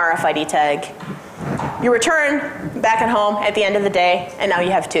had one RFID tag. You return back at home at the end of the day, and now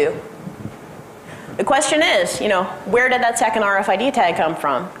you have two. The question is, where did that second RFID tag come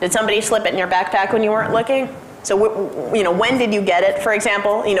from? Did somebody slip it in your backpack when you weren't looking? So, when did you get it, for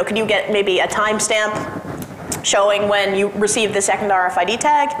example? Could you get maybe a timestamp showing when you received the second RFID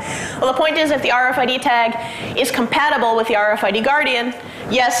tag? Well, the point is, if the RFID tag is compatible with the RFID Guardian,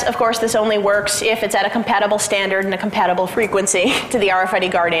 yes, of course, this only works if it's at a compatible standard and a compatible frequency to the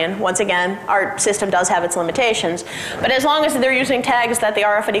RFID Guardian. Once again, our system does have its limitations. But as long as they're using tags that the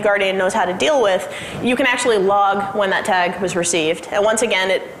RFID Guardian knows how to deal with, you can actually log when that tag was received. And once again,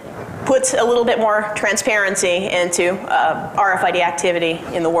 it puts a little bit more transparency into RFID activity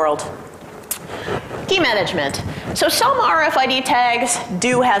in the world. Key management. So some RFID tags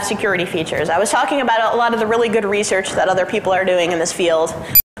do have security features. I was talking about a lot of the really good research that other people are doing in this field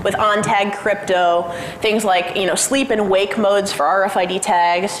with on-tag crypto, things like sleep and wake modes for RFID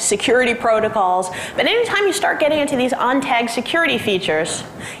tags, security protocols. But anytime you start getting into these on-tag security features,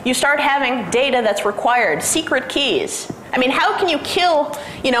 you start having data that's required, secret keys. I mean, how can you kill,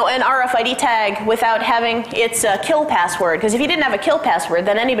 an RFID tag without having its kill password? Because if you didn't have a kill password,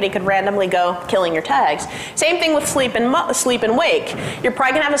 then anybody could randomly go killing your tags. Same thing with sleep and wake. You're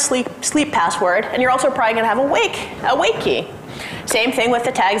probably going to have a sleep password, and you're also probably going to have a wake key. Same thing with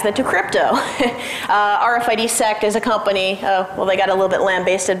the tags that do crypto. RFID-sec is a company, well, they got a little bit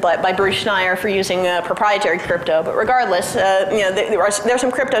lambasted by Bruce Schneier for using proprietary crypto, but regardless, there's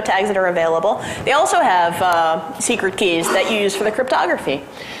some crypto tags that are available. They also have secret keys that you use for the cryptography.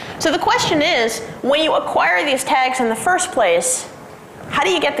 So the question is, when you acquire these tags in the first place, how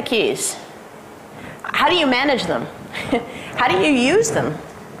do you get the keys? How do you manage them? How do you use them?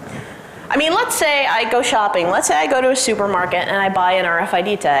 I mean, let's say I go shopping. Let's say I go to a supermarket and I buy an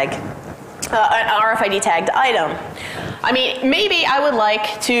RFID tag, an RFID tagged item. I mean, maybe I would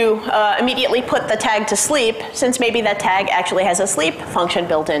like to immediately put the tag to sleep, since maybe that tag actually has a sleep function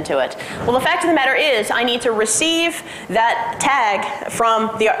built into it. Well, the fact of the matter is, I need to receive that tag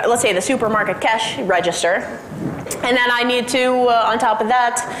from let's say the supermarket cash register, and then I need to, on top of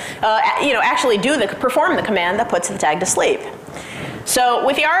that, actually perform the command that puts the tag to sleep. So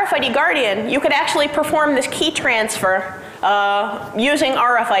with the RFID Guardian, you could actually perform this key transfer using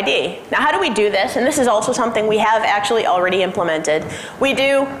RFID. Now, how do we do this? And this is also something we have actually already implemented. We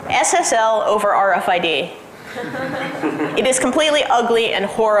do SSL over RFID. It is completely ugly and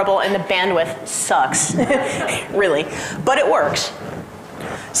horrible, and the bandwidth sucks, really. But it works.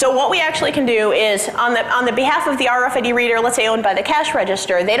 So what we actually can do is, on the behalf of the RFID reader, let's say owned by the cash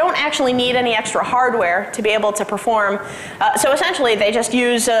register, they don't actually need any extra hardware to be able to perform. So essentially, they just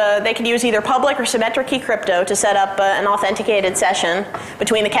use, they can use either public or symmetric key crypto to set up an authenticated session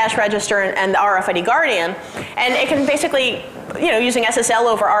between the cash register and the RFID Guardian. And it can basically, using SSL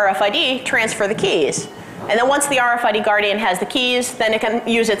over RFID, transfer the keys. And then once the RFID Guardian has the keys, then it can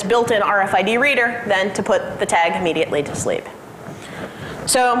use its built-in RFID reader then to put the tag immediately to sleep.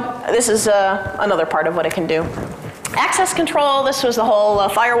 So this is another part of what it can do. Access control, this was the whole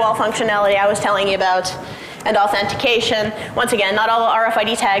firewall functionality I was telling you about, and authentication. Once again, not all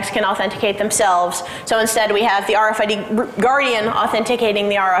RFID tags can authenticate themselves, so instead we have the RFID Guardian authenticating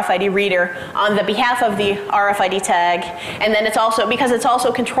the RFID reader on the behalf of the RFID tag, and then it's also, because it's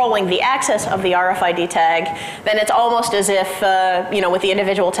also controlling the access of the RFID tag, then it's almost as if, with the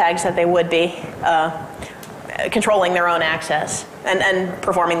individual tags that they would be, controlling their own access and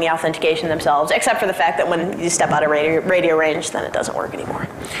performing the authentication themselves, except for the fact that when you step out of radio range, then it doesn't work anymore.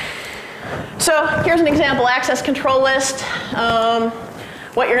 So here's an example access control list.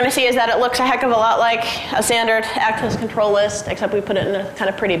 What you're going to see is that it looks a heck of a lot like a standard access control list, except we put it in a kind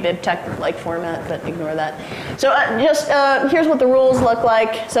of pretty BibTeX-like format, but ignore that. So here's what the rules look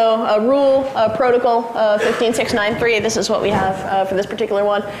like. So rule protocol 15693, this is what we have for this particular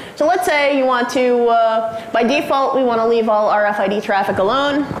one. So let's say you want to, by default, we want to leave all RFID traffic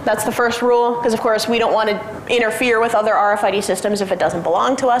alone. That's the first rule, because of course we don't want to interfere with other RFID systems if it doesn't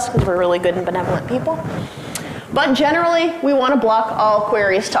belong to us, because we're really good and benevolent people. But generally, we want to block all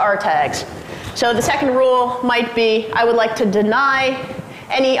queries to our tags. So the second rule might be, I would like to deny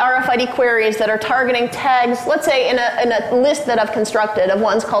any RFID queries that are targeting tags, let's say in a list that I've constructed of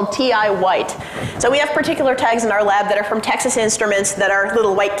ones called TI white. So we have particular tags in our lab that are from Texas Instruments that are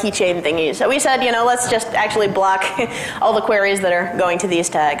little white keychain thingies. So we said, let's just actually block all the queries that are going to these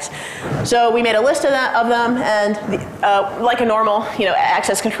tags. So we made a list of them, and like a normal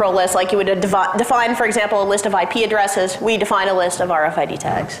access control list, like you would define, for example, a list of IP addresses, we define a list of RFID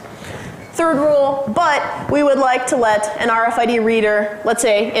tags. Third rule, but we would like to let an RFID reader, let's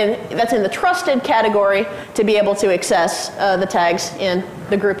say that's in the trusted category, to be able to access the tags in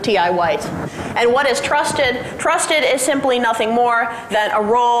the group TI white. And what is trusted? Trusted is simply nothing more than a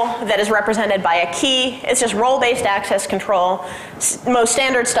role that is represented by a key. It's just role-based access control, most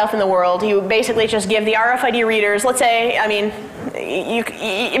standard stuff in the world. You basically just give the RFID readers, let's say, you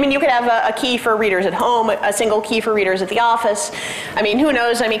could have a key for readers at home, a single key for readers at the office. Who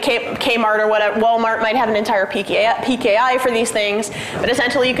knows? Kmart or whatever, Walmart might have an entire PKI for these things, but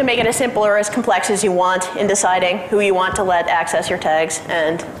essentially you can make it as simple or as complex as you want in deciding who you want to let access your tags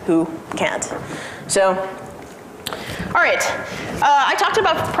and who can't. So, all right. I talked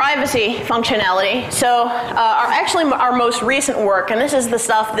about privacy functionality. So our most recent work, and this is the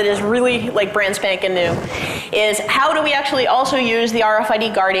stuff that is really like brand spanking new, is how do we actually also use the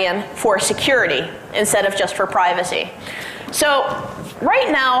RFID Guardian for security instead of just for privacy? So right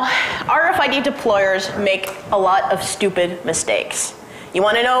now, RFID deployers make a lot of stupid mistakes. You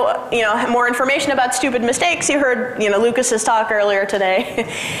want to know, more information about stupid mistakes? You heard, Lucas's talk earlier today.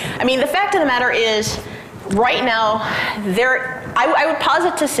 The fact of the matter is, right now, I would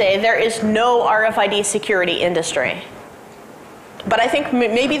posit to say there is no RFID security industry. but I think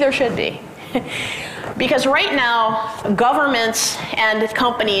maybe there should be. Because right now, governments and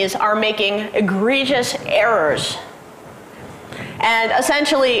companies are making egregious errors. And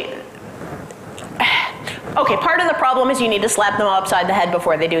essentially, okay, part of the problem is you need to slap them upside the head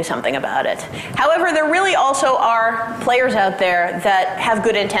before they do something about it. However, there really also are players out there that have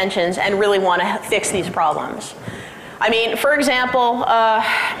good intentions and really want to fix these problems. I mean, for example,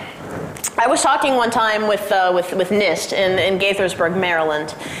 I was talking one time with NIST in Gaithersburg,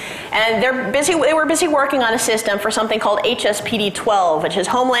 Maryland. And they were busy working on a system for something called HSPD-12, which is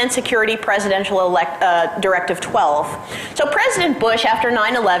Homeland Security Presidential Directive 12. So President Bush, after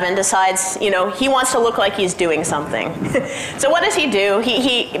 9/11, decides, he wants to look like he's doing something. So what does he do?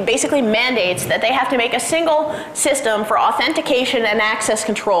 He basically mandates that they have to make a single system for authentication and access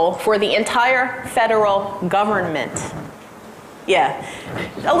control for the entire federal government. Yeah,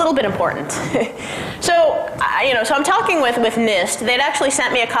 a little bit important. So I'm talking with NIST. They'd actually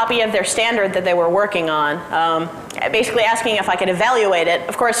sent me a copy of their standard that they were working on, basically asking if I could evaluate it.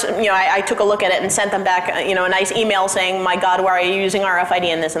 Of course, I took a look at it and sent them back, a nice email saying, "My God, why are you using RFID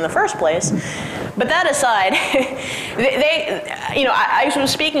in this in the first place?" But that aside, I was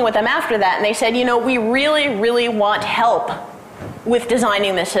speaking with them after that, and they said, we really, really want help with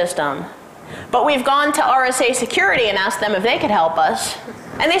designing this system. But we've gone to RSA Security and asked them if they could help us,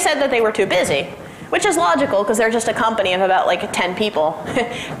 and they said that they were too busy, which is logical because they're just a company of about 10 people.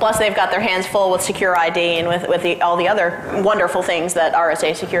 Plus they've got their hands full with Secure ID and with all the other wonderful things that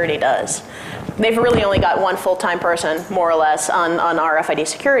RSA Security does. They've really only got one full-time person, more or less, on RFID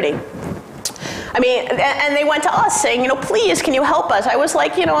security. I mean, and they went to us saying, please, can you help us? I was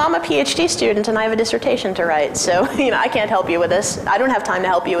like, I'm a PhD student and I have a dissertation to write, so, I can't help you with this. I don't have time to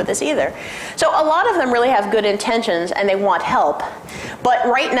help you with this either. So a lot of them really have good intentions and they want help, but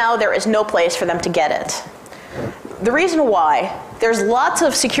right now there is no place for them to get it. The reason why, there's lots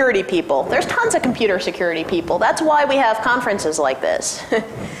of security people. There's tons of computer security people. That's why we have conferences like this.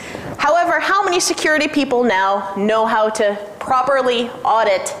 However, how many security people now know how to properly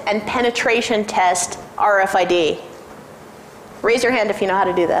audit and penetration test RFID? Raise your hand if you know how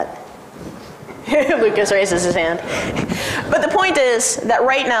to do that. Lucas raises his hand. But the point is that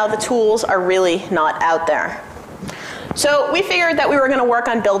right now the tools are really not out there. So we figured that we were going to work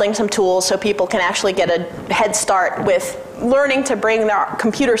on building some tools so people can actually get a head start with learning to bring their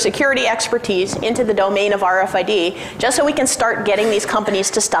computer security expertise into the domain of RFID, just so we can start getting these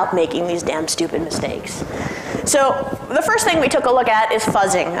companies to stop making these damn stupid mistakes. So the first thing we took a look at is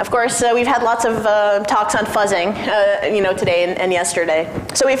fuzzing. Of course, we've had lots of talks on fuzzing, today and yesterday.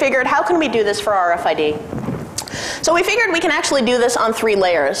 So we figured, how can we do this for RFID? So we figured we can actually do this on 3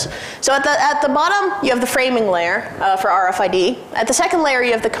 layers. So at the bottom, you have the framing layer for RFID. At the second layer,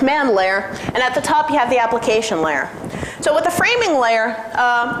 you have the command layer. And at the top, you have the application layer. So with the framing layer,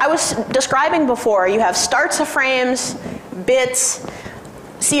 I was describing before, you have starts of frames, bits,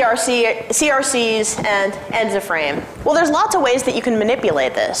 CRCs, and ends of frame. Well, there's lots of ways that you can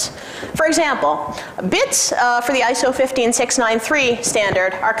manipulate this. For example, bits for the ISO 15693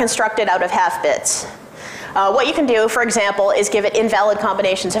 standard are constructed out of half bits. What you can do, for example, is give it invalid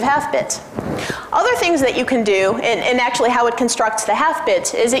combinations of half bits. Other things that you can do, and actually how it constructs the half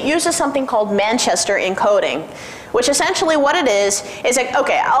bits, is it uses something called Manchester encoding, which essentially what it is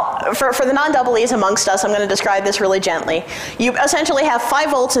okay, for the non-double-E's amongst us, I'm going to describe this really gently. You essentially have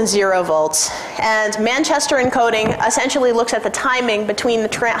 5 volts and 0 volts, and Manchester encoding essentially looks at the timing between the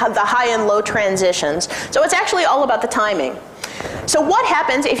high and low transitions. So it's actually all about the timing. So what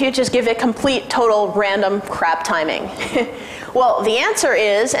happens if you just give it complete, total, random crap timing? Well, the answer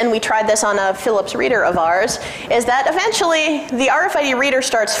is, and we tried this on a Philips reader of ours, is that eventually the RFID reader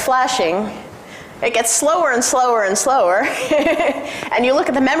starts flashing. It gets slower and slower and slower, and you look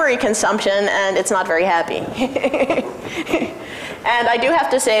at the memory consumption and it's not very happy. And I do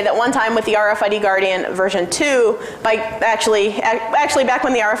have to say that one time with the RFID Guardian version 2, actually back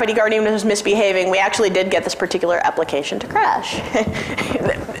when the RFID Guardian was misbehaving, we actually did get this particular application to crash.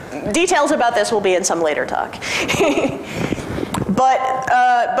 Details about this will be in some later talk.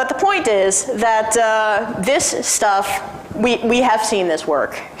 But the point is that this stuff, we have seen this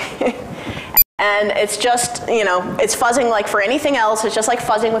work. And it's just, it's fuzzing like for anything else. It's just like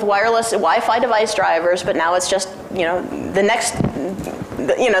fuzzing with wireless Wi-Fi device drivers, but now it's just, the next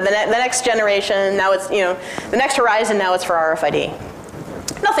generation. Now it's, the next horizon. Now it's for RFID.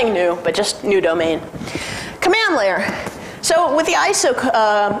 Nothing new, but just new domain. Command layer. So with the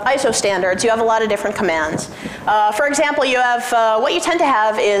ISO standards, you have a lot of different commands. For example, you have, what you tend to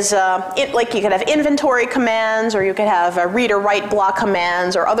have is, like you could have inventory commands, or you could have read or write block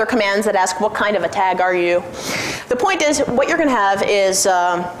commands, or other commands that ask what kind of a tag are you. the point is, what you're going to have is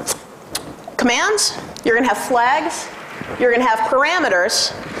commands, you're going to have flags, you're going to have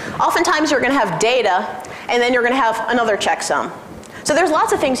parameters, oftentimes you're going to have data, and then you're going to have another checksum. So there's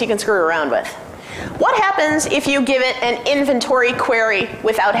lots of things you can screw around with. What happens if you give it an inventory query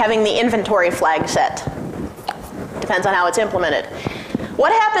without having the inventory flag set? Depends on how it's implemented.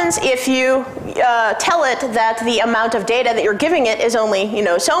 What happens if you tell it that the amount of data that you're giving it is only,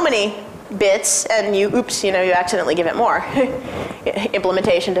 so many bits, and you accidentally give it more?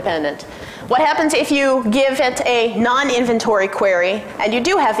 Implementation dependent. What happens if you give it a non-inventory query and you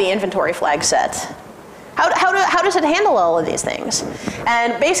do have the inventory flag set? How does it handle all of these things?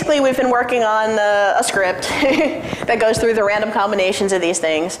 And basically, we've been working on a script that goes through the random combinations of these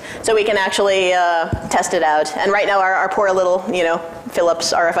things, so we can actually test it out. And right now, our poor little,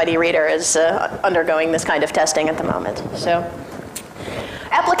 Philips RFID reader is undergoing this kind of testing at the moment. So,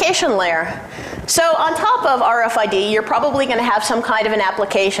 application layer. So on top of RFID, you're probably going to have some kind of an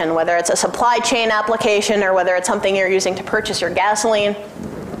application, whether it's a supply chain application or whether it's something you're using to purchase your gasoline.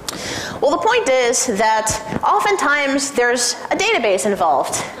 Well, the point is that oftentimes there's a database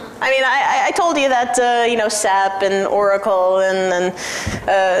involved. I mean, I told you that SAP and Oracle and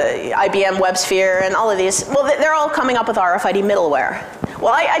IBM WebSphere and all of these, well, they're all coming up with RFID middleware.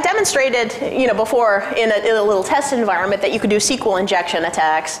 Well, I demonstrated, before in a little test environment that you could do SQL injection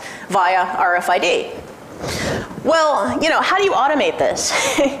attacks via RFID. Well, how do you automate this?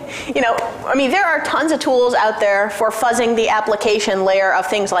 I mean, there are tons of tools out there for fuzzing the application layer of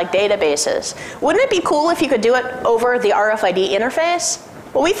things like databases. Wouldn't it be cool if you could do it over the RFID interface?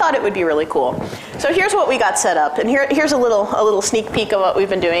 Well, we thought it would be really cool. So here's what we got set up, and here's a little sneak peek of what we've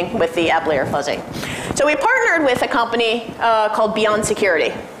been doing with the app layer fuzzing. So we partnered with a company called Beyond Security.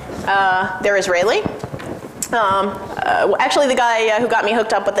 They're Israeli. Actually, the guy who got me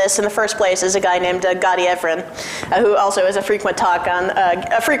hooked up with this in the first place is a guy named Gadi Evren, who also is a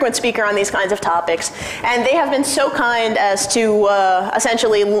frequent speaker on these kinds of topics. And they have been so kind as to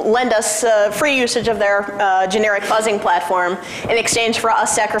essentially lend us free usage of their generic fuzzing platform in exchange for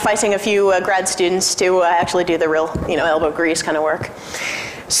us sacrificing a few grad students to actually do the real, elbow grease kind of work.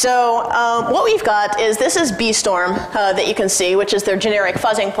 So what we've got is, this is BStorm that you can see, which is their generic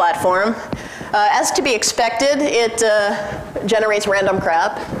fuzzing platform. As to be expected, it generates random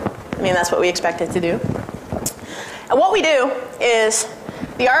crap. I mean, that's what we expect it to do. And what we do is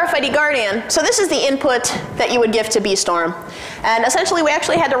the RFID Guardian. So this is the input that you would give to BStorm. And essentially, we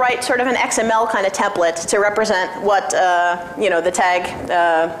actually had to write sort of an XML kind of template to represent what the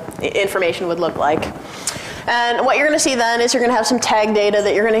tag information would look like. And what you're going to see then is you're going to have some tag data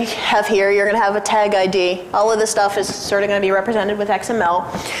that you're going to have here. You're going to have a tag ID. All of this stuff is sort of going to be represented with XML.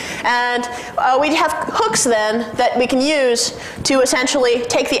 And we have hooks then that we can use to essentially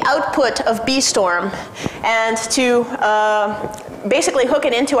take the output of BStorm and to basically hook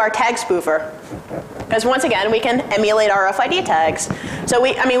it into our tag spoofer. Because once again, we can emulate RFID tags. So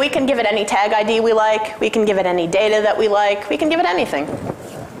we can give it any tag ID we like. We can give it any data that we like. We can give it anything.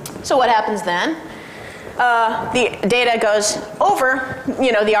 So what happens then? The data goes over,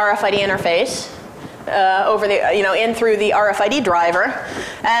 the RFID interface, over the, in through the RFID driver.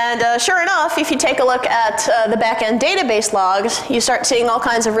 And sure enough, if you take a look at the back-end database logs, you start seeing all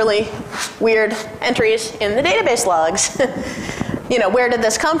kinds of really weird entries in the database logs. Where did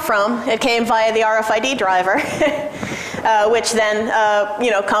this come from? It came via the RFID driver, which then,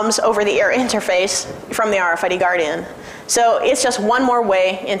 comes over the air interface from the RFID Guardian. So it's just one more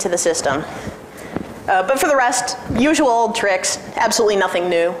way into the system. But for the rest, usual old tricks, absolutely nothing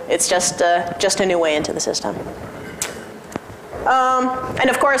new. It's just a new way into the system. And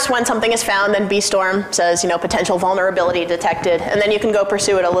of course, when something is found, then BStorm says, potential vulnerability detected, and then you can go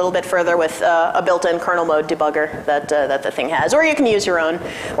pursue it a little bit further with a built-in kernel mode debugger that the thing has. Or you can use your own,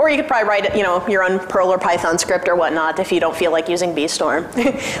 or you could probably write, your own Perl or Python script or whatnot if you don't feel like using BStorm.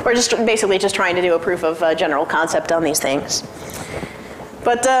 Or basically just trying to do a proof of general concept on these things.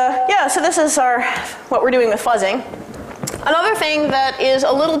 But yeah, so this is what we're doing with fuzzing. Another thing that is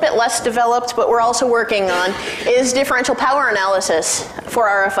a little bit less developed, but we're also working on, is differential power analysis for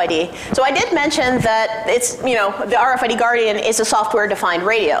RFID. So I did mention that it's, the RFID Guardian is a software-defined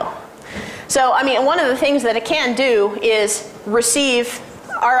radio. So, one of the things that it can do is receive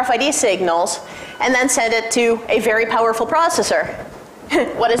RFID signals and then send it to a very powerful processor.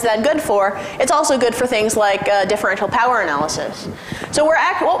 What is that good for? It's also good for things like differential power analysis. So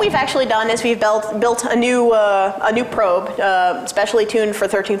what we've actually done is we've built a new probe, specially tuned for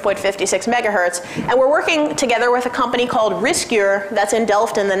 13.56 megahertz, and we're working together with a company called Riskier that's in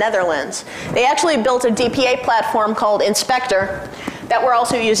Delft in the Netherlands. They actually built a DPA platform called Inspector that we're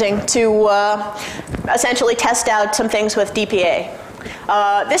also using to essentially test out some things with DPA.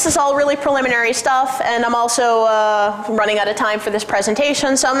 This is all really preliminary stuff, and I'm also running out of time for this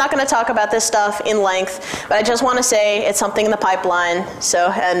presentation, so I'm not going to talk about this stuff in length, but I just want to say it's something in the pipeline,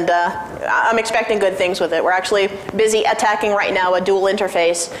 and I'm expecting good things with it. We're actually busy attacking right now a dual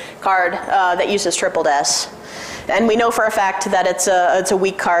interface card that uses triple S. And we know for a fact that it's a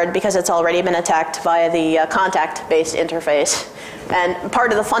weak card because it's already been attacked via the contact-based interface. And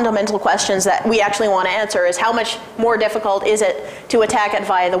part of the fundamental questions that we actually want to answer is how much more difficult is it to attack it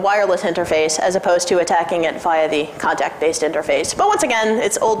via the wireless interface as opposed to attacking it via the contact-based interface. But once again,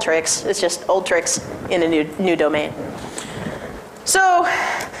 it's old tricks. It's just old tricks in a new domain. So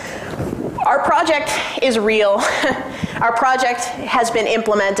our project is real. Our project has been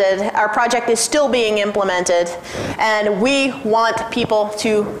implemented. Our project is still being implemented. And we want people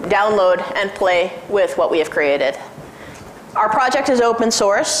to download and play with what we have created. Our project is open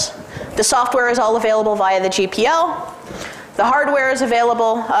source. The software is all available via the GPL. The hardware is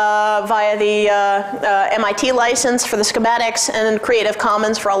available via the MIT license for the schematics and Creative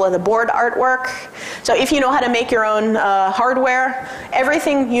Commons for all of the board artwork. So if you know how to make your own hardware,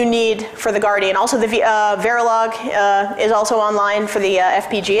 everything you need for the Guardian. Also the Verilog is also online for the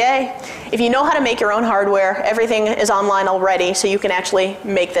FPGA. If you know how to make your own hardware, everything is online already, so you can actually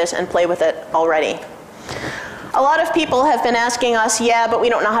make this and play with it already. A lot of people have been asking us, yeah, but we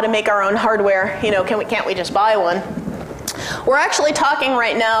don't know how to make our own hardware. You know, can't we just buy one? We're actually talking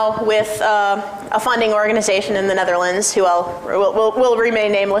right now with a funding organization in the Netherlands who will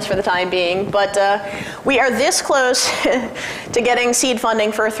remain nameless for the time being, but we are this close to getting seed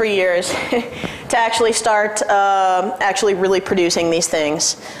funding for 3 years to actually start actually really producing these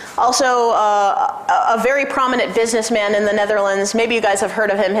things. Also, a very prominent businessman in the Netherlands, maybe you guys have heard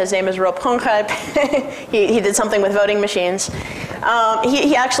of him, his name is Rieback. he did something with voting machines.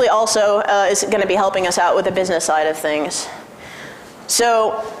 He actually also is going to be helping us out with the business side of things.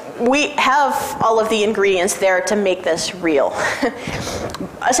 So we have all of the ingredients there to make this real.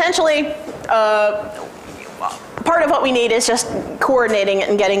 Essentially, part of what we need is just coordinating it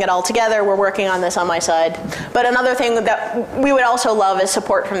and getting it all together. We're working on this on my side. But another thing that we would also love is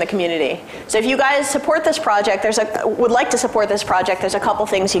support from the community. So if you guys support this project, would like to support this project, there's a couple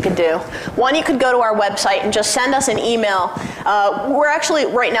things you could do. One, you could go to our website and just send us an email. We're actually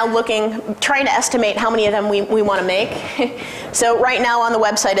right now trying to estimate how many of them we want to make. So right now on the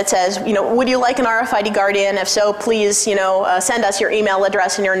website it says, you know, would you like an RFID Guardian? If so, please, you know, send us your email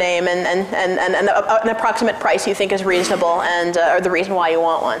address and your name and an approximate price you think is reasonable and or the reason why you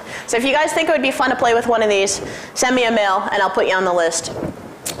want one. So if you guys think it would be fun to play with one of these, send me a mail and I'll put you on the list.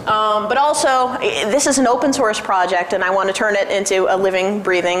 But also, this is an open source project and I want to turn it into a living,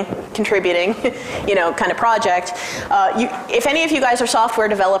 breathing, contributing, you know, kind of project. If any of you guys are software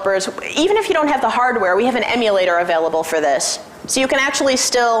developers, even if you don't have the hardware, we have an emulator available for this. So you can actually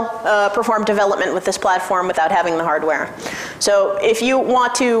still perform development with this platform without having the hardware. So if you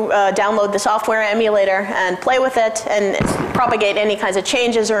want to download the software emulator and play with it and propagate any kinds of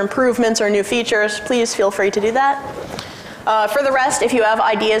changes or improvements or new features, please feel free to do that. For the rest, if you have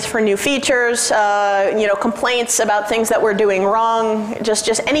ideas for new features, you know, complaints about things that we're doing wrong, just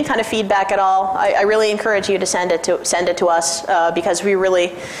any kind of feedback at all, I really encourage you to send it to us because we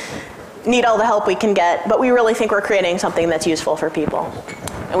really need all the help we can get, but we really think we're creating something that's useful for people,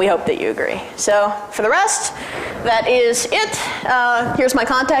 and we hope that you agree. So for the rest, that is it. Here's my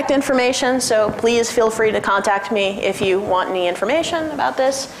contact information, so please feel free to contact me if you want any information about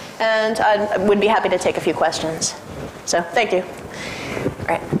this, and I would be happy to take a few questions. So thank you. All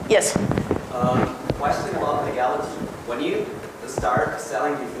right, yes? Question about legality. When you start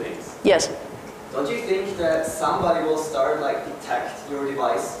selling these things, yes. Don't you think that somebody will start like detect your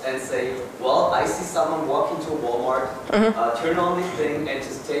device and say, well, I see someone walk into a Walmart, turn on this thing and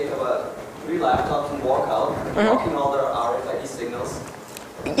just take a 3 laptops and walk out, blocking all their RFID signals?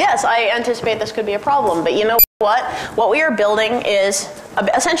 Yes, I anticipate this could be a problem, but you know what? What we are building is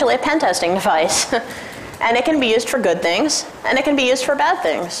essentially a pen testing device. And it can be used for good things, and it can be used for bad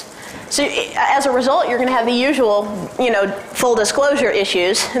things. So as a result, you're going to have the usual, you know, full disclosure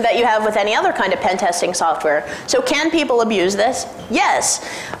issues that you have with any other kind of pen testing software. So can people abuse this? Yes.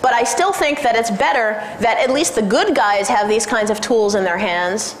 But I still think that it's better that at least the good guys have these kinds of tools in their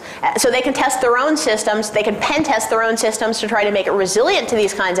hands so they can test their own systems, they can pen test their own systems to try to make it resilient to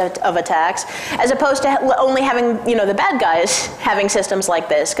these kinds of attacks, as opposed to only having, you know, the bad guys having systems like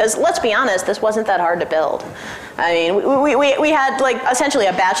this. Because let's be honest, this wasn't that hard to build. I mean, we had like essentially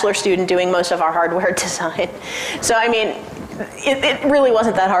a bachelor student doing most of our hardware design. So I mean, it really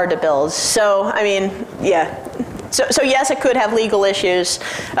wasn't that hard to build. So I mean, yeah. So yes, it could have legal issues.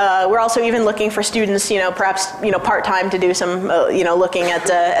 We're also even looking for students, perhaps part-time to do some, looking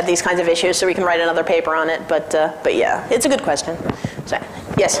at these kinds of issues, so we can write another paper on it. But yeah, it's a good question. So,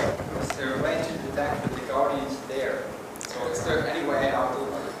 yes. Is there a way to detect that the Guardian is there? So is there any way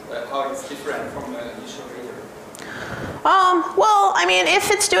how it's different from the initial reader? Well, I mean,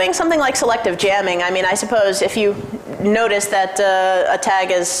 if it's doing something like selective jamming, I mean, I suppose if you notice that a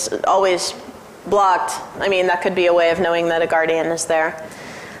tag is always blocked, I mean, that could be a way of knowing that a Guardian is there.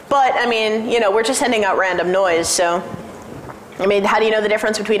 But, I mean, we're just sending out random noise, so, I mean, how do you know the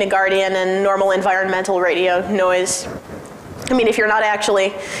difference between a Guardian and normal environmental radio noise? I mean, if you're not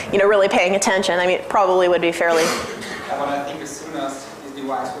actually, really paying attention, I mean, it probably would be fairly... But I think as soon as this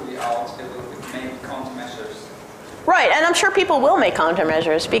device will be out, they will make countermeasures. Right, and I'm sure people will make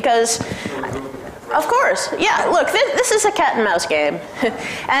countermeasures because, of course, yeah, look, this is a cat and mouse game.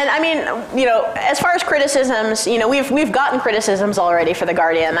 And I mean, as far as criticisms, we've gotten criticisms already for the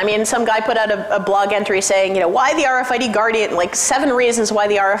Guardian. I mean, some guy put out a blog entry saying, why the RFID Guardian, like 7 reasons why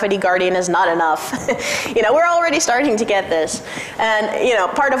the RFID Guardian is not enough. We're already starting to get this. And,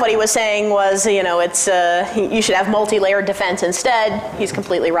 part of what he was saying was, it's, you should have multi-layered defense instead. He's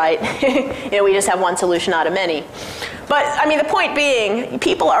completely right. We just have one solution out of many. But, I mean, the point being,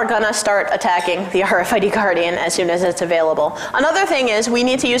 people are going to start attacking the RFID Guardian as soon as it's available. Another thing is we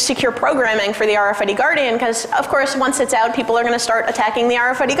need to use secure programming for the RFID Guardian because, of course, once it's out, people are going to start attacking the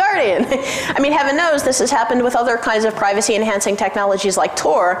RFID Guardian. I mean, heaven knows this has happened with other kinds of privacy-enhancing technologies like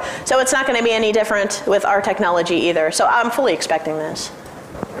Tor, so it's not going to be any different with our technology either. So I'm fully expecting this.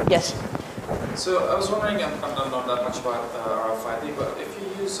 Yes? So I was wondering, I don't know that much about RFID, but if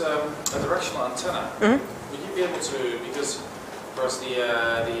you use a directional antenna, would you be able to, because of course the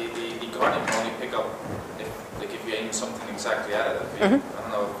Guardian can only pick up if you aim something exactly at it. I don't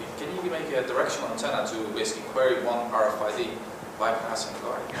know, can you make a directional antenna to basically query one RFID bypassing the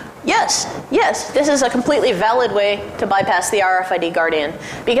Guardian? Yes, this is a completely valid way to bypass the RFID Guardian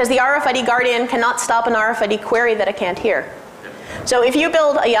because the RFID Guardian cannot stop an RFID query that it can't hear. So if you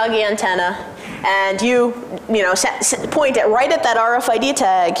build a Yagi antenna and you point it right at that RFID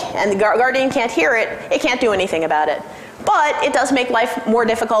tag and the Guardian can't hear it, it can't do anything about it. But it does make life more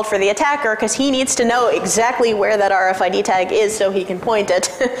difficult for the attacker because he needs to know exactly where that RFID tag is so he can point it.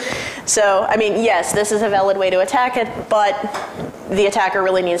 So, I mean, yes, this is a valid way to attack it, but the attacker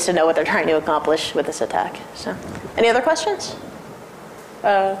really needs to know what they're trying to accomplish with this attack. So, any other questions?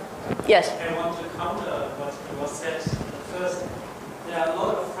 Yes? I want to counter what was said first. There are a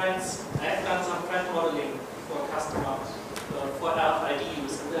lot of friends. I've done some friend modeling for customers for RFID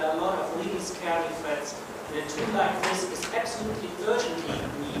use, and there are a lot of really scary threats. And a tool like this is absolutely urgently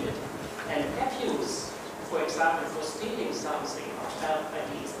needed. And abuse, for example, for stealing something of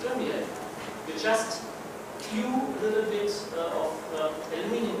RFID is trivial. You just glue a little bit of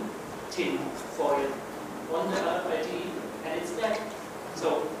aluminum tin foil on the RFID, and it's dead.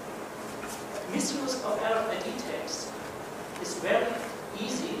 So misuse of RFID tags is very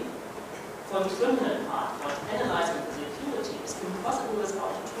easy for the criminal part, but analyzing the security is impossible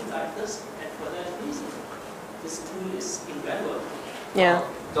without a tool like this, and for that reason, this tool is invaluable. Yeah.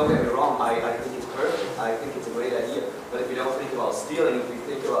 Don't get me wrong, I think it's perfect, I think it's a great idea, but if you don't think about stealing, if you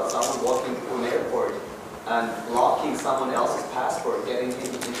think about someone walking through an airport and blocking someone else's passport, getting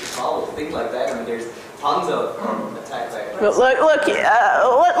into trouble, things like that, I mean, there's tons of attack vectors. Look,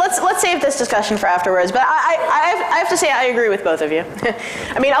 let's save this discussion for afterwards. But I have to say I agree with both of you.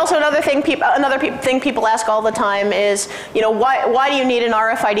 I mean, also another thing people ask all the time is, why do you need an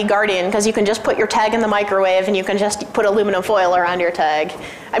RFID Guardian? Because you can just put your tag in the microwave and you can just put aluminum foil around your tag.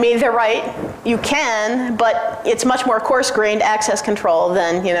 I mean, they're right. You can, but it's much more coarse-grained access control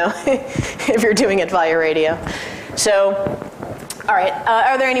than if you're doing it via radio. So. All right.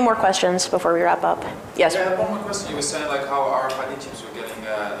 Are there any more questions before we wrap up? Yes. Yeah, one more question. You were saying like how RFID chips were getting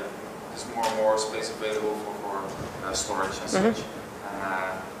there's more and more space available for storage and such,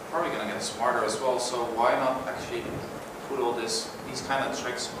 and probably going to get smarter as well. So why not actually put all these kind of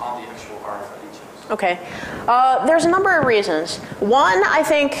tricks on the actual RFID chips? Okay. There's a number of reasons. One, I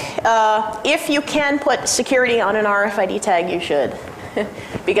think if you can put security on an RFID tag, you should,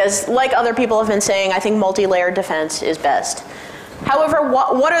 because like other people have been saying, I think multi-layered defense is best. However,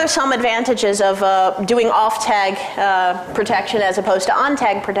 what are some advantages of doing off-tag protection as opposed to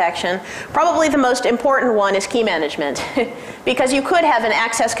on-tag protection? Probably the most important one is key management. Because you could have an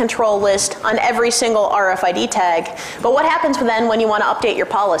access control list on every single RFID tag, but what happens then when you want to update your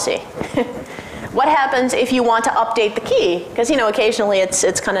policy? What happens if you want to update the key? Because occasionally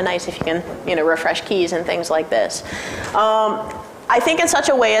it's kind of nice if you can refresh keys and things like this. I think in such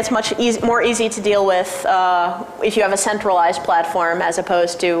a way it's much more easy to deal with if you have a centralized platform as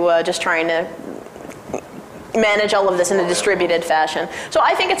opposed to just trying to manage all of this in a distributed fashion. So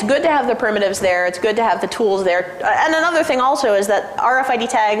I think it's good to have the primitives there, it's good to have the tools there. And another thing also is that RFID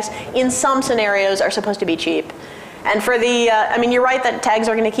tags in some scenarios are supposed to be cheap. And for the, I mean, you're right that tags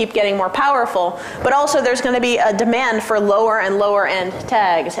are going to keep getting more powerful, but also there's going to be a demand for lower and lower end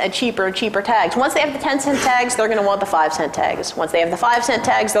tags and cheaper tags. Once they have the 10-cent tags, they're going to want the 5-cent tags. Once they have the 5-cent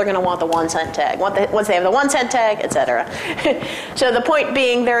tags, they're going to want the 1-cent tag. Once they have the 1-cent tag, etc. So the point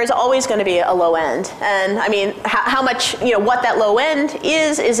being, there is always going to be a low end. And I mean, how much, you know, what that low end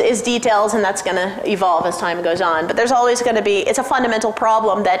is details, and that's going to evolve as time goes on. But there's always going to be, it's a fundamental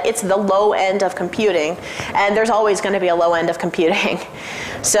problem that it's the low end of computing, and there's always going to be a low end of computing.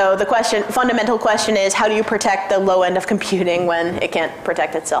 So the fundamental question is, how do you protect the low end of computing when it can't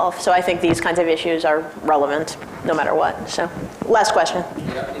protect itself? So I think these kinds of issues are relevant no matter what. So last question.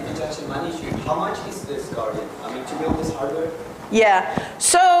 Yeah, if it's actually a money issue, how much is this Guardian? I mean, to build this hardware? Yeah,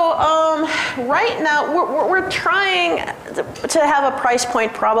 so right now we're trying to have a price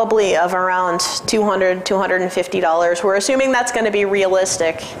point probably of around $200, $250. We're assuming that's going to be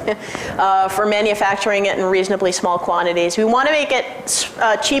realistic for manufacturing it in reasonably small quantities. We want to make it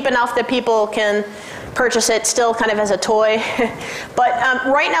cheap enough that people can purchase it still kind of as a toy. But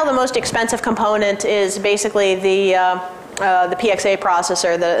right now the most expensive component is basically the PXA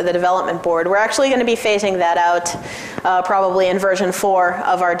processor, the development board. We're actually going to be phasing that out probably in version 4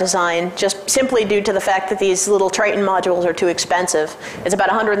 of our design, just simply due to the fact that these little Triton modules are too expensive. It's about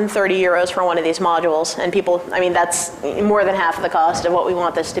 130 euros for one of these modules, and people, I mean, that's more than half of the cost of what we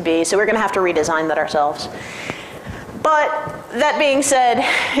want this to be, so we're going to have to redesign that ourselves. But that being said,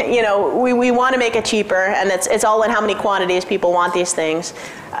 you know, we want to make it cheaper, and it's all in how many quantities people want these things.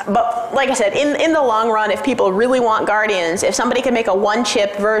 But like I said, in the long run, if people really want Guardians, if somebody can make a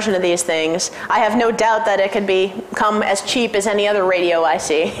one-chip version of these things, I have no doubt that it could become as cheap as any other radio I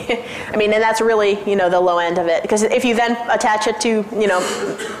see. I mean, and that's really, you know, the low end of it. Because if you then attach it to, you know,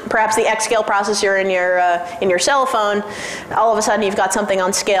 perhaps the X-scale processor in your cell phone, all of a sudden you've got something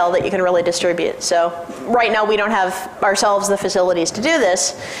on scale that you can really distribute. So right now we don't have ourselves the facilities to do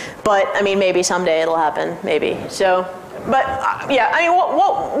this, but I mean, maybe someday it'll happen, maybe. So. But yeah, I mean,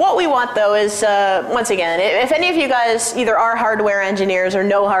 what we want though is, once again, if any of you guys either are hardware engineers or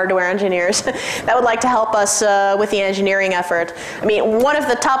know hardware engineers that would like to help us with the engineering effort, I mean, one of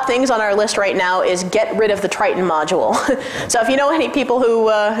the top things on our list right now is get rid of the Triton module. So if you know any people who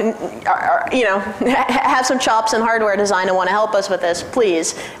you know, have some chops in hardware design and want to help us with this,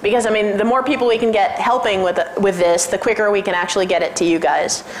 please, because I mean, the more people we can get helping with this, the quicker we can actually get it to you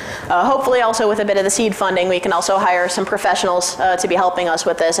guys. Hopefully, also with a bit of the seed funding, we can also hire some professionals to be helping us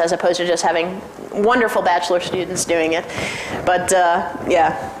with this, as opposed to just having wonderful bachelor students doing it. But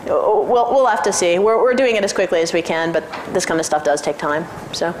yeah, we'll have to see. We're doing it as quickly as we can, but this kind of stuff does take time.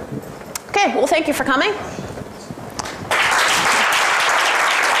 So, okay, well, thank you for coming.